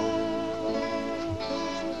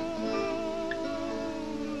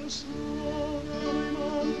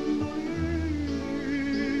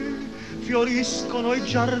 Fioriscono i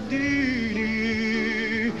giardini,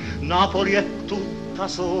 Napoli è tutta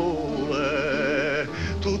sole,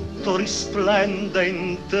 tutto risplende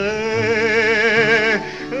in te, e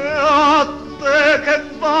a te che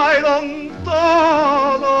vai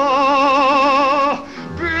lontana,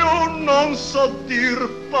 più non so dir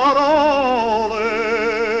parole,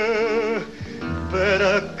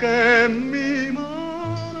 perché mi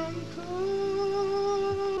manca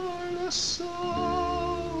il sole.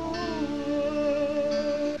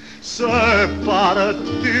 Se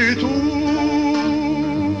parti tu,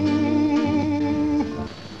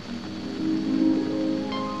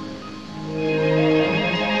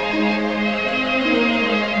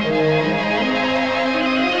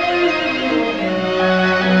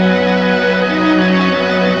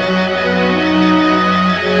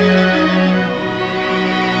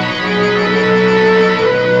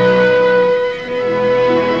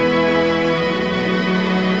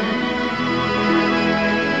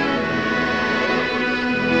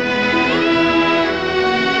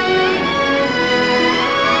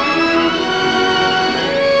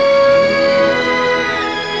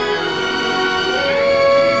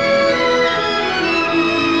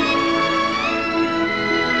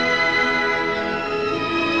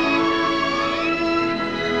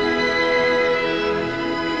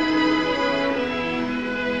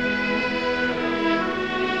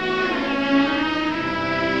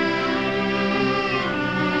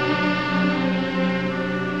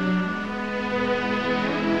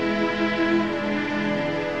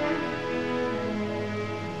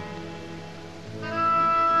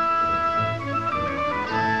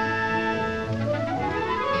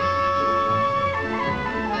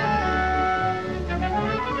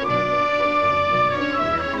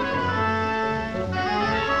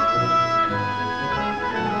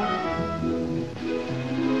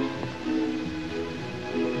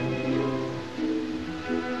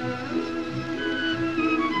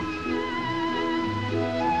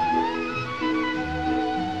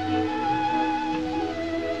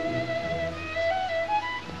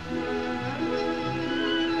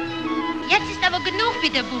 genug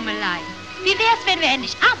mit der Bummelei. Wie wär's, wenn wir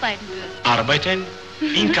endlich arbeiten würden? Arbeiten?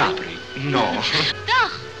 In Capri? No.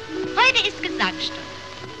 Doch, heute ist Gesangsstunde.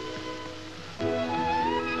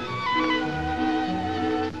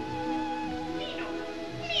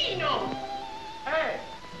 Nino!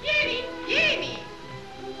 Vieni, vieni!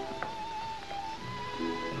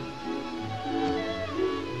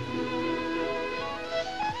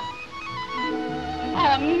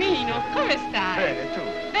 Oh, Nino, come stai? Bene, tu?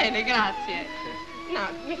 Bene, grazie. No,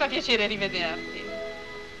 mi fa piacere rivederti.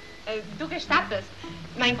 Du gestattest,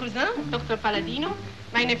 mein Cousin, Dr. Palladino,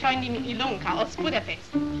 meine Freundin Ilonka aus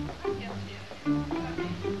Budapest.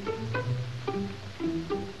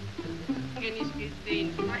 Lange nicht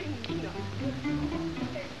gesehen. Mein Nino.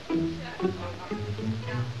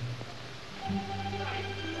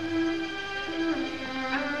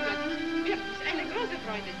 Wirklich, eine große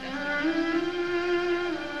Freude ist das.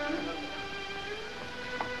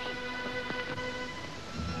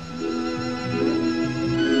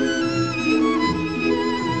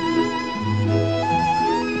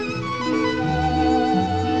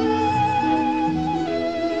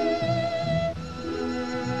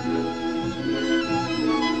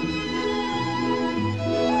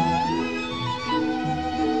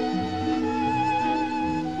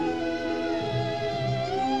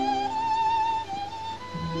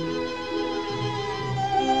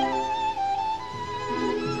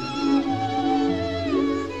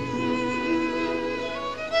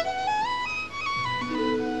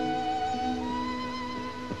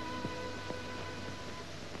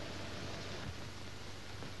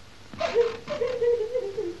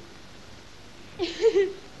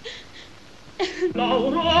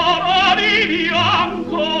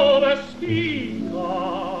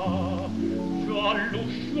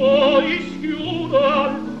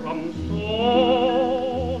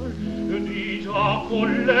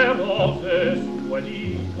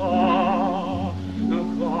 vita,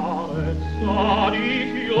 carezza di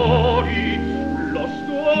fiori, lo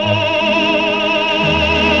stuor,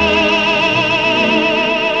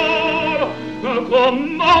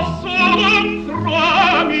 commosso d'un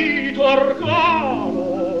fremito organo,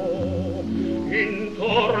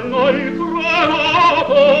 intorno il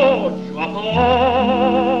creato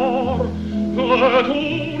giacar, e tu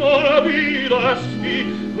non videsti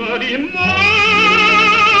di mano,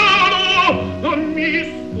 mi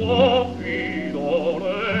scoppi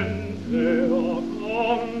dolente a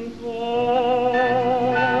cantar.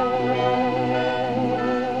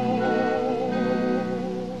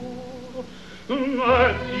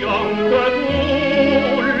 Metti anche tu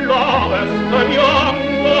la veste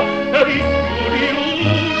bianca e dischiudi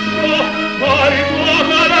l'uscio al tuo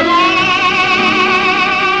telefono.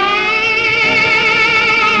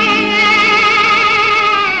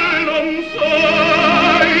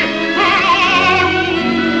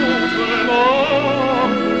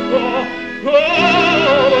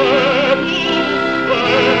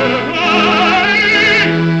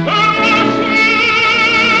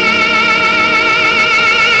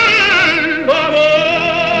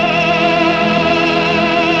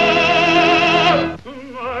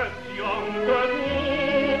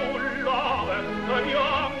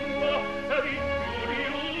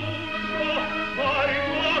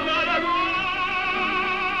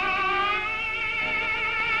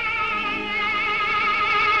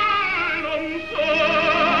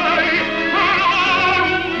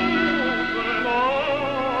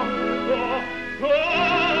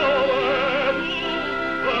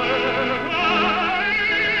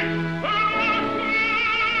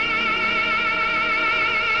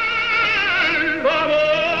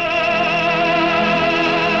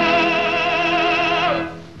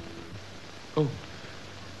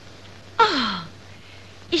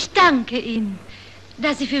 Danke Ihnen,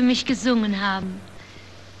 dass Sie für mich gesungen haben.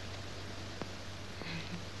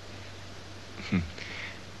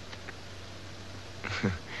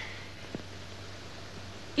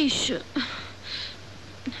 Ich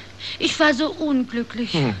war so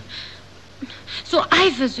unglücklich, so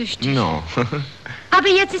eifersüchtig. No. Aber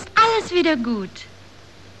jetzt ist alles wieder gut.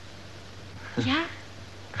 Ja?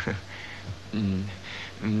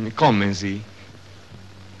 Kommen Sie.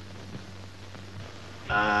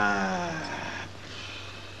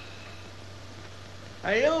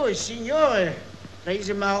 Hallo, signore,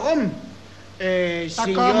 reise mal rum.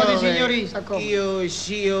 S'accomodi, signori, s'accomodi. Io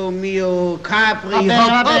sio mio Capri.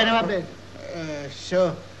 Va bene.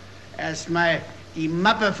 So, erstmal die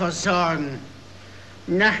Mappe versorgen.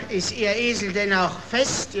 Na, ist Ihr Esel denn auch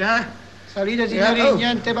fest, ja? Salite, signori, ja,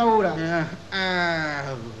 niente paura. Ja,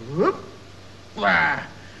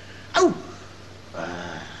 au!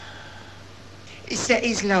 Ist der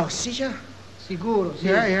Esel auch sicher? Sicuro, sì.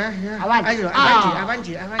 Ja. Avanti. Also,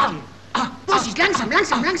 avanti. Vorsicht, langsam.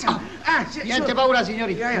 Niente paura,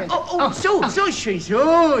 signori. Ja. Oh, so schön,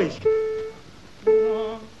 so.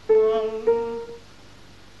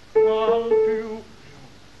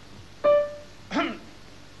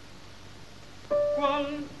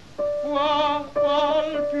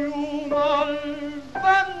 Qual più mal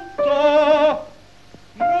vento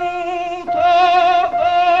muta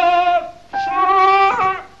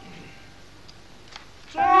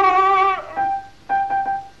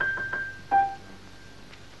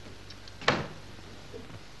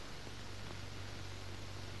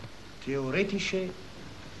Theoretische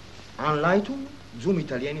Anleitung zum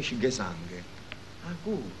italienischen Gesang. Ah,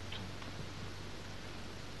 gut.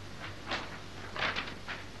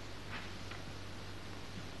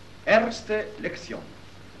 Erste Lektion.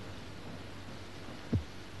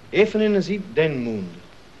 Öffnen Sie den Mund.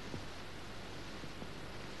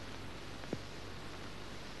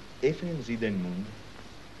 Öffnen Sie den Mund.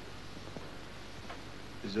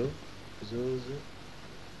 So.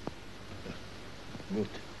 Gut.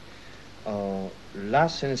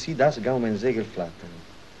 Lassen Sie das Gaumensegel flattern.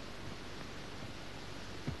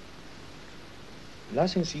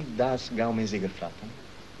 Lassen Sie das Gaumensegel flattern.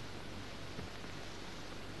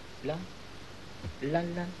 La.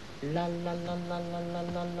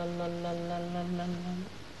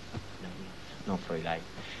 No, Fräulein.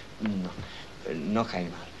 No. Noch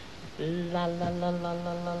einmal.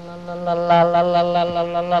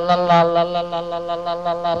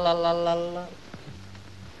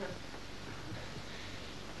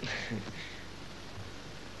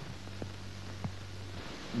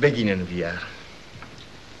 Beginnen wir.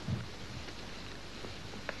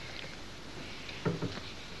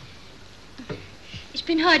 Ich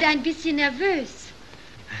bin heute ein bisschen nervös.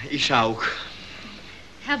 Ich auch.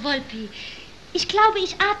 Herr Volpi, ich glaube,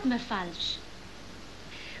 ich atme falsch.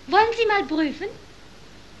 Wollen Sie mal prüfen?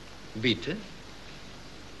 Bitte?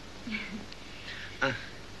 Ah.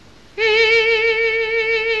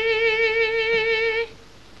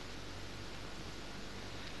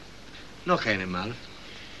 Noch einmal.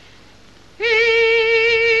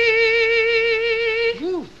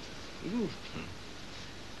 Gut, gut.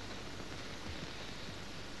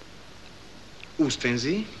 Husten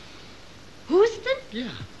Sie? Husten?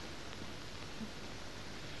 Ja.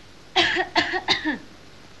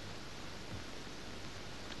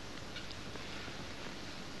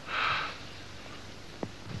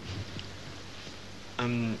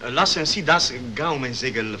 Lassen Sie das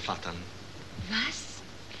Gaumensegel fahren. Was?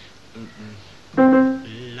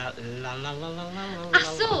 La, la, la, la, la, la, Ach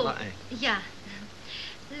so, ja.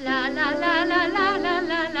 La la la la la la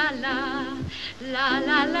la la la. La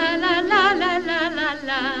la la la la la la la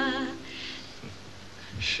la.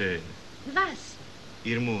 Schön. Was?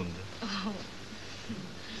 Ihr Mund. Oh.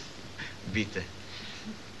 Bitte.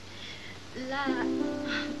 La.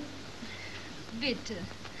 Bitte.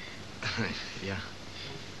 Ja.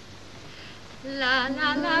 La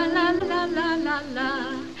la la la la la la la.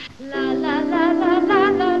 La la la la la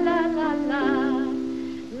la la la la.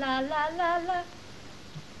 La la la la.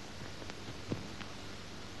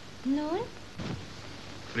 Nun?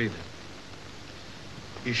 Friede.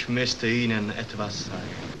 Ich möchte Ihnen etwas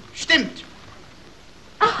sagen. Stimmt.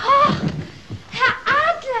 Aha! Herr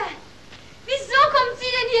Adler! Wieso kommen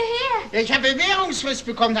Sie denn hierher? Ja, ich habe Bewährungsfrist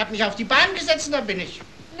bekommen, habe mich auf die Bahn gesetzt und da bin ich.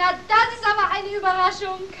 Na, das ist aber eine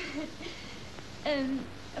Überraschung.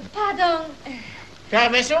 Pardon.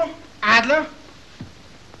 Permesso? Adler?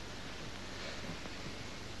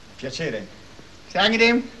 Piacere. Sehr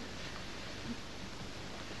angenehm.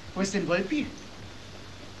 Wo ist denn Volpi?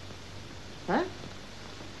 Hä?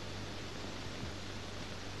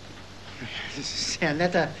 Das ist ein sehr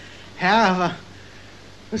netter Herr, aber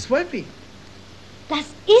wo ist Volpi? Das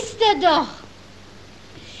ist er doch.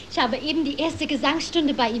 Ich habe eben die erste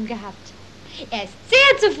Gesangsstunde bei ihm gehabt. Er ist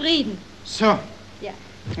sehr zufrieden. So. Ja.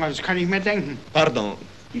 Das kann ich mir denken. Pardon,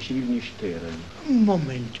 ich will nicht stören.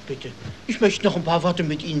 Moment, bitte. Ich möchte noch ein paar Worte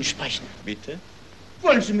mit Ihnen sprechen. Bitte?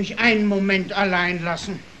 Wollen Sie mich einen Moment allein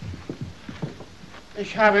lassen?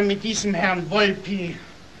 Ich habe mit diesem Herrn Volpi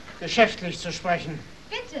geschäftlich zu sprechen.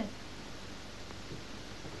 Bitte.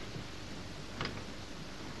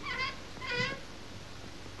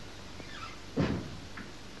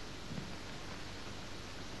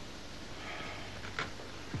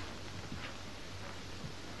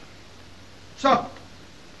 So,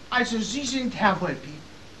 also Sie sind Herr Volpi.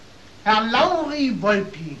 Herr Lauri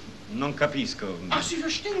Volpi. Non capisco. Ach, Sie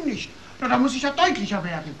verstehen nicht. Na, da muss ich ja deutlicher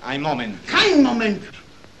werden. Ein Moment. Kein Moment.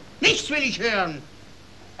 Nichts will ich hören.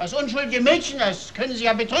 Das unschuldige Mädchen, das können Sie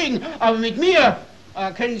ja betrügen. Aber mit mir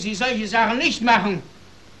können Sie solche Sachen nicht machen.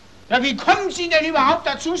 Ja, wie kommen Sie denn überhaupt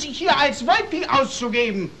dazu, sich hier als Volpi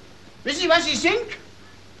auszugeben? Wissen Sie, was Sie sind?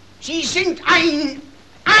 Sie sind ein...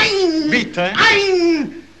 Bitte?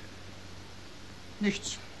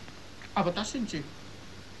 Nichts. Aber das sind Sie.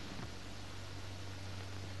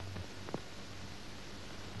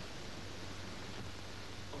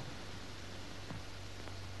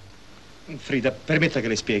 Frida, permetta che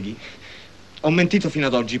le spieghi. Ho mentito fino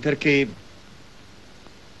ad oggi perché...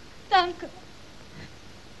 Danke.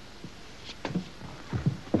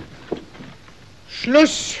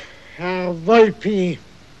 Schluss, Herr Volpi.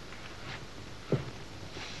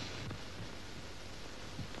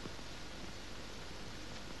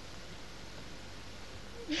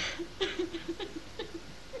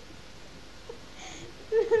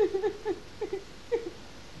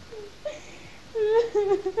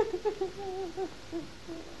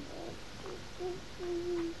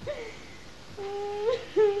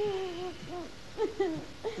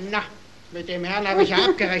 Na, mit dem Herrn habe ich ja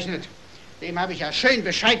abgerechnet. Dem habe ich ja schön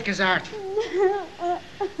Bescheid gesagt.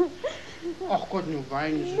 Ach Gott, nun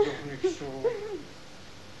weinen Sie doch nicht so.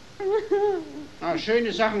 Na,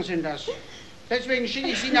 schöne Sachen sind das. Deswegen schicke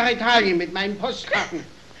ich Sie nach Italien mit meinen Postkarten.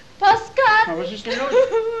 Postkarten? Na, was ist denn los?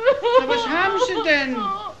 Na, was haben Sie denn?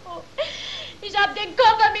 Ich habe den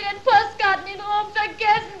Koffer mit den Postkarten in Rom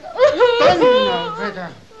vergessen.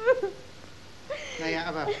 Donnerwetter. Naja,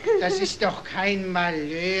 aber das ist doch kein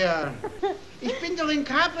Malheur. Ich bin doch in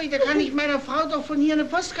Capri, da kann ich meiner Frau doch von hier eine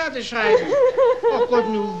Postkarte schreiben. Ach Gott,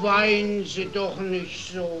 nun weinen Sie doch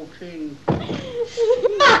nicht so, Kind.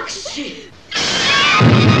 Maxi!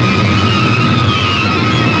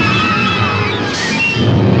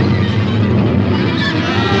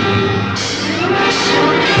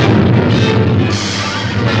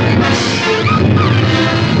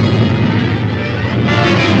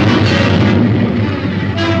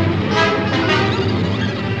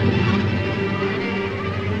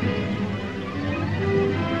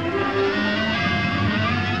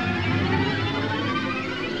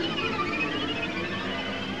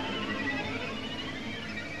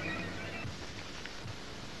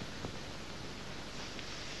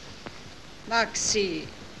 Maxi.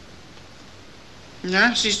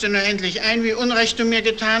 Na, siehst du nur endlich ein, wie Unrecht du mir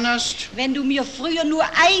getan hast? Wenn du mir früher nur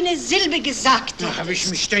eine Silbe gesagt hättest. Habe ich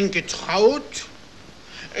mich denn getraut?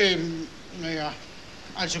 Naja,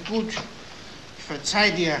 also gut, ich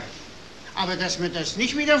verzeih dir. Aber dass mir das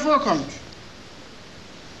nicht wieder vorkommt.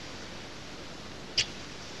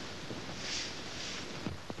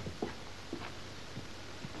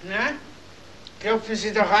 Na, klopfen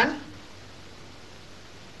Sie doch an.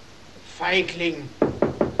 Feigling.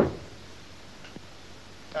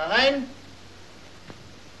 Da rein.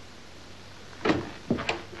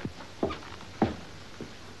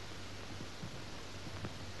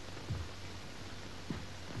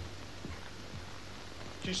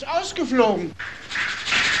 Sie ist ausgeflogen.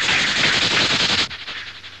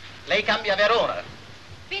 Lei cambia Verona.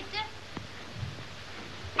 Bitte?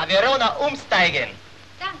 A Verona umsteigen.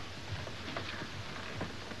 Da.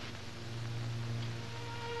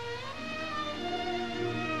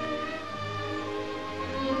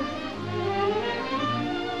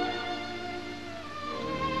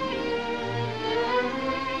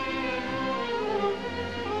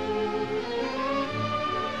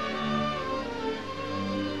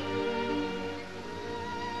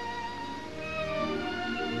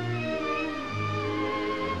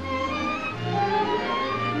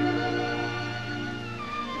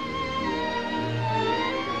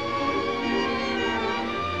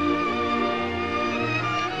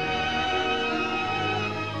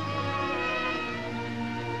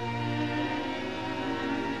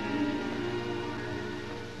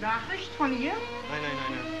 Nachricht von ihr? Nein,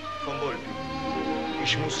 von Volpi.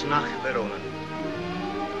 Ich muss nach Verona.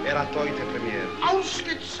 Er hat heute Premiere.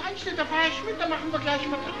 Ausgezeichnet, da fahr ich mit, da machen wir gleich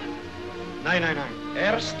mal dran. Nein.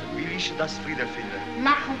 Erst will ich das Friede finden.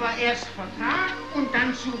 Machen wir erst Vertrag und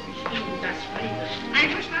dann suche ich Ihnen das Friede.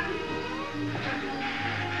 Einverstanden?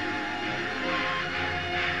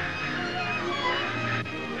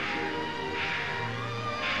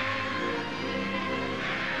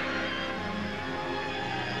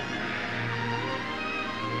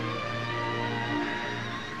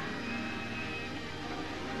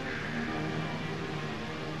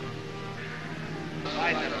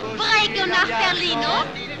 Prego nach Berlino.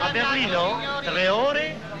 A Berlino, 3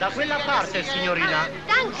 ore da quella parte, signorina.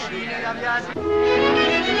 Danke.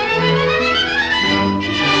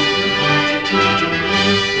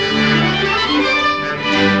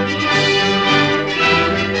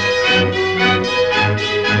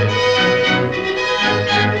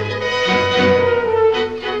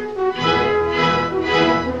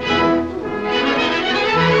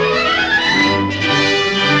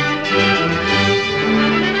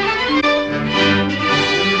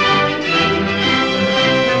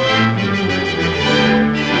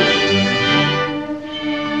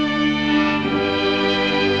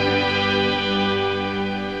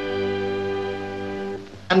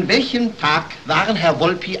 An welchem Tag waren Herr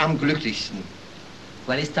Volpi am glücklichsten?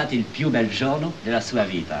 Qual è stato il più bel giorno della sua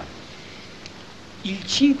vita? Il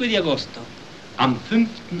 5 di agosto. Am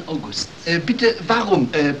 5. August. Bitte, warum?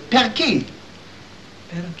 Perché?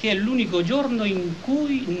 Perché è l'unico giorno in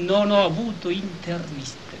cui non ho avuto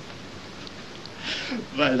interviste.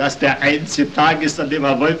 Weil das der einzige Tag ist, an dem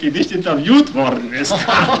Herr Volpi nicht interviewt worden ist.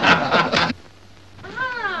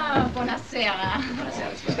 Buonasera.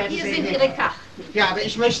 Buonasera. Hier sind Ihre Karten. Ja, aber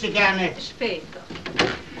ich möchte gerne... Später.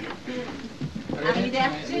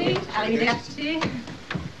 Arrivederci. Arrivederci.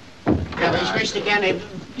 Ja, aber ich möchte gerne...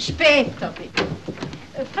 Später, bitte.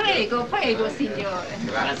 Prego, signore.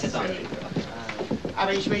 Grazie,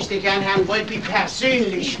 aber ich möchte gern Herrn Volpi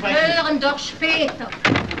persönlich sprechen. Hören doch später.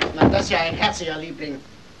 Na, das ist ja ein herziger Liebling.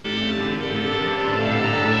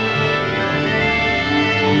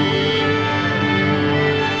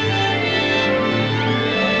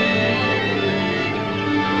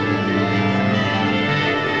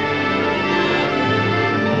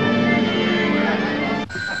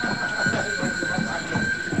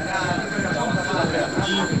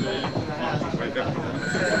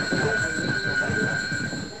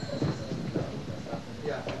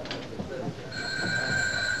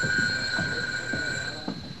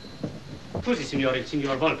 Scusi, signore, il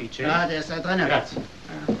signor Volpi c'è? Ah, der ist da drin. Grazie.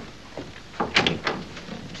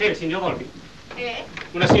 C'è il signor Volpi?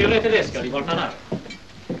 Una signorina tedesca, li vuol parlare.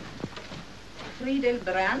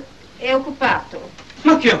 Friedelbrand è occupato.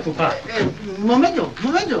 Ma chi è occupato? Un momento.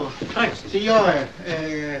 Prego. Signore,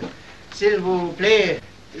 s'il vous plaît.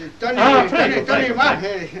 Tony, va.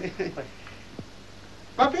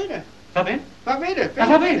 Va bene. Va bene? Va bene.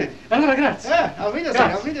 Va bene. Allora, grazie. Auf Wiedersehen,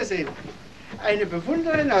 Grazie. auf Wiedersehen. Eine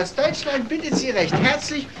Bewunderin aus Deutschland bittet Sie recht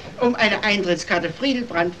herzlich um eine Eintrittskarte.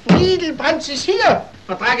 Friedelbrand. Friedelbrand ist hier.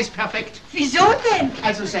 Vertrag ist perfekt. Wieso denn?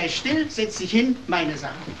 Also sei still, setz dich hin, meine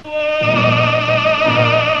Sache.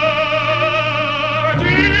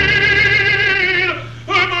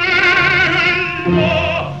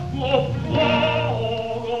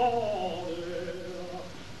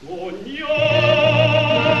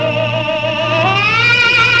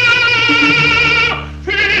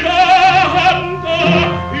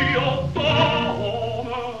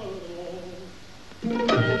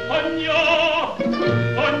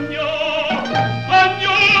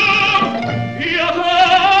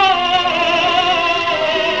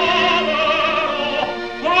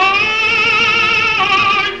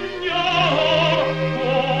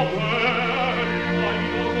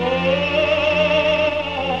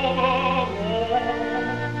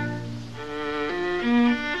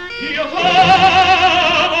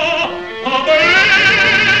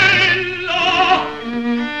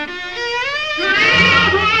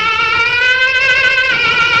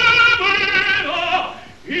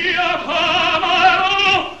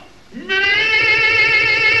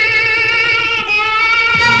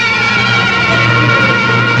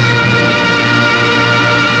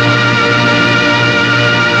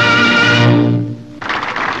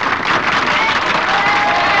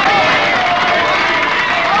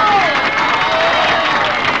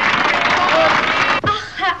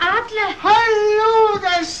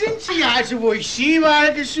 Wo ich Sie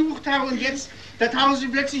mal gesucht habe und jetzt, da tauchen Sie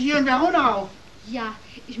plötzlich hier in Verona auf. Ja,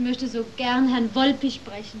 ich möchte so gern Herrn Volpi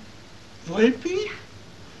sprechen. Volpi?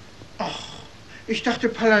 Ach, ich dachte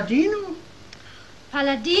Palladino.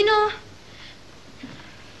 Palladino?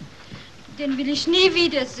 Den will ich nie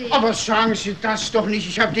wiedersehen. Aber sagen Sie das doch nicht,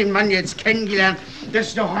 ich habe den Mann jetzt kennengelernt. Das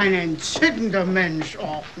ist doch ein entzückender Mensch.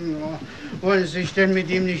 Ach, ja. Wollen Sie sich denn mit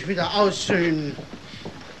ihm nicht wieder aussöhnen?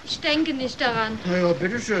 Ich denke nicht daran. Na ja,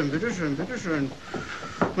 bitteschön, bitteschön, bitteschön.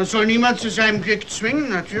 Man soll niemand zu seinem Glück zwingen,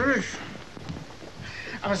 natürlich.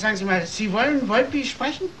 Aber sagen Sie mal, Sie wollen Volpi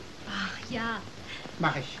sprechen? Ach ja.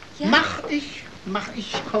 Mach ich. Ja? Mach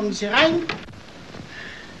ich. Kommen Sie rein.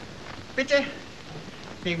 Bitte,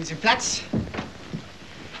 nehmen Sie Platz.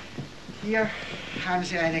 Hier haben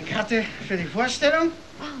Sie eine Karte für die Vorstellung.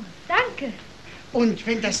 Oh, danke. Und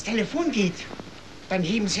wenn das Telefon geht, dann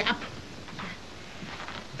heben Sie ab.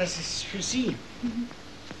 Das ist für Sie. Mhm.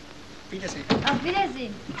 Wiedersehen. Auf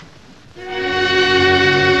Wiedersehen.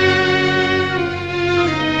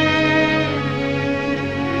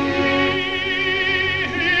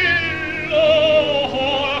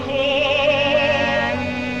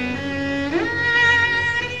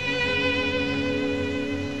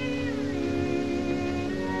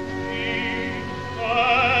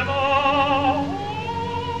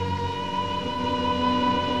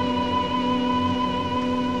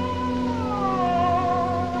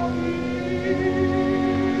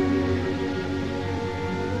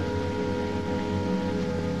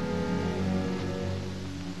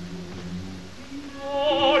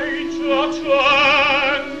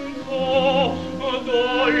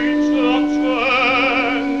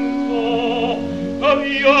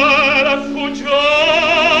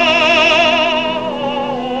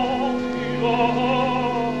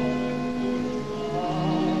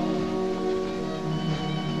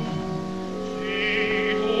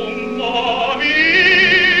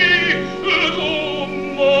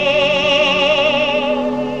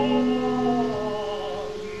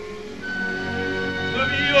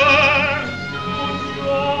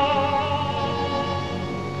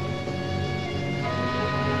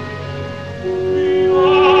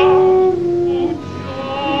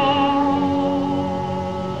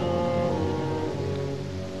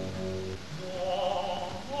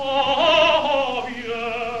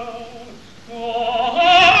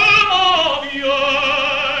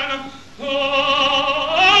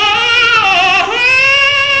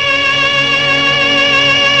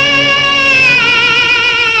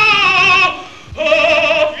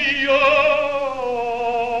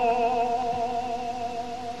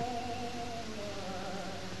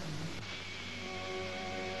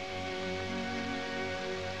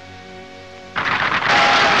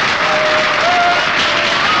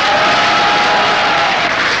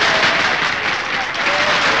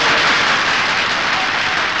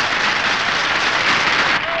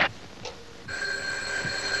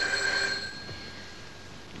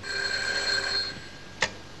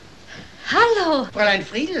 Fräulein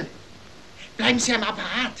Friedel, bleiben Sie am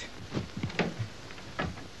Apparat.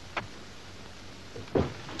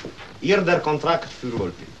 Hier der Kontrakt für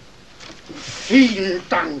Volpi. Vielen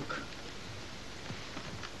Dank.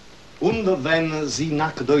 Und wenn Sie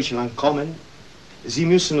nach Deutschland kommen, Sie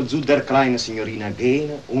müssen zu der kleinen Signorina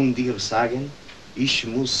gehen und ihr sagen, ich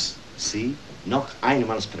muss Sie noch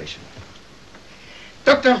einmal sprechen.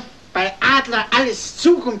 Doktor, bei Adler alles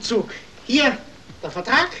Zug um Zug. Hier der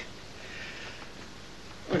Vertrag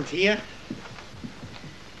und hier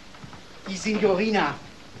die Signorina.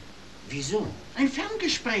 Wieso? Ein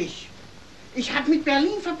Ferngespräch. Ich habe mit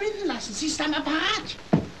Berlin verbinden lassen. Sie ist am Apparat.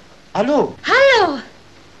 Hallo? Hallo!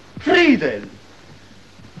 Friedel!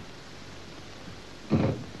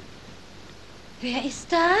 Wer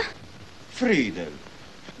ist da? Friedel,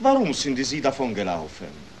 warum sind Sie davon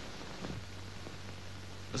gelaufen?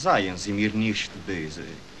 Seien Sie mir nicht böse.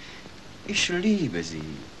 Ich liebe Sie.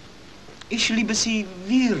 Ich liebe Sie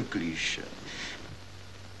wirklich.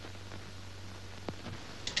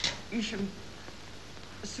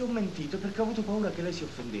 Se ho mentito perché ho avuto paura che lei si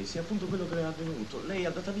offendesse, appunto quello che le è avvenuto. Lei è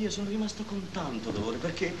andata via, sono rimasto con tanto dolore,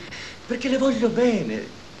 perché le voglio bene,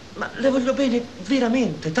 ma le voglio bene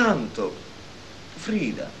veramente tanto.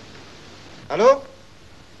 Frida. Allo?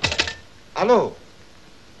 Allo?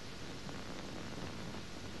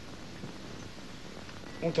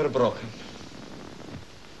 Unterbrochen.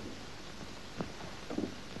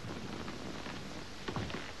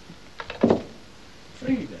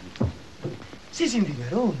 Frida. Sie sind in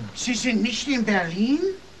Verona. Sie sind nicht in Berlin?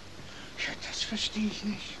 Ja, das verstehe ich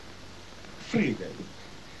nicht. Friedel.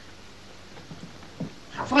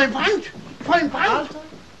 Voll Brand! Voll Brand!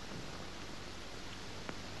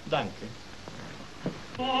 Danke.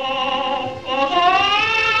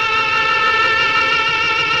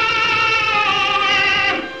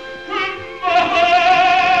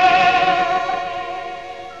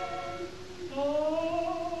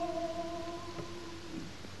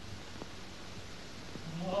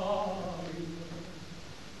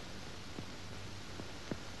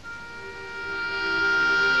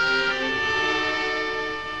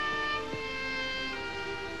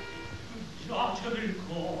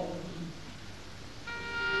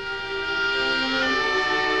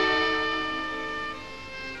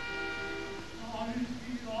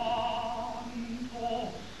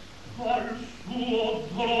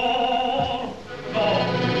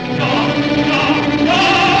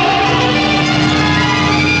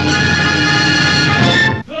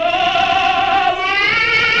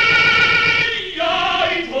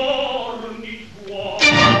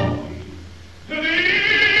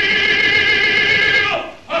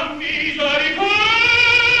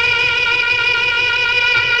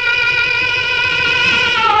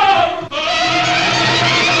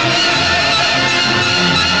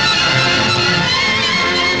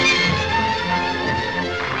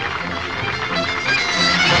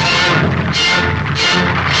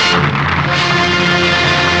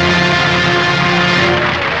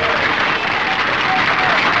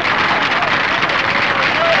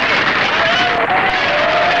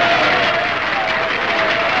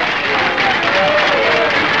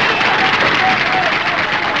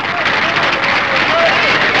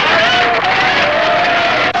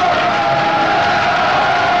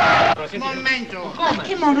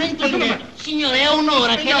 Signore, è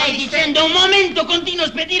un'ora che lei dicendo un momento continua a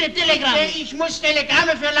spedire telegrammi. Ich muss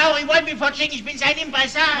Telegramme für Lauri Volpi verschicken, ich bin sein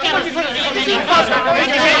Impresario.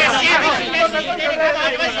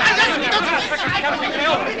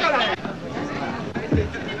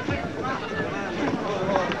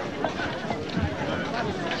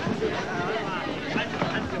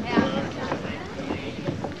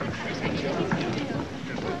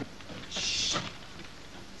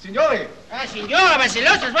 Signore! Ah, Signore, was ist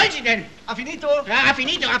los? Was wollen Sie denn? Ha finito? Ja, ha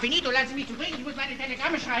finito. Lassen Sie mich zufrieden. Ich muss meine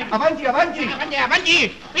Telegramme schreiben. Avanti!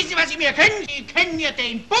 Avanti! Wissen Sie, was Sie mir können? Sie können mir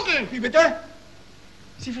den Buckel. Wie bitte?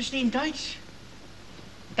 Sie verstehen Deutsch?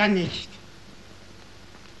 Dann nicht.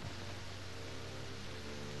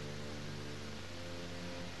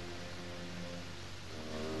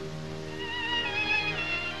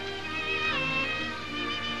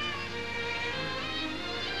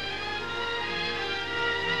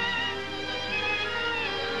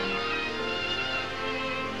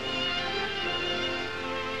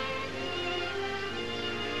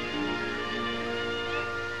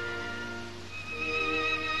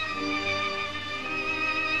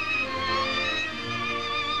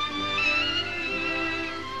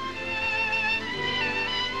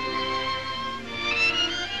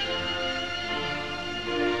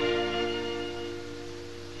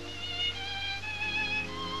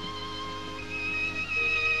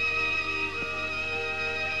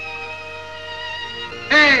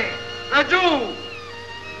 Laggiù!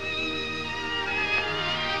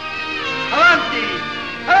 Avanti!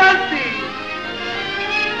 Avanti!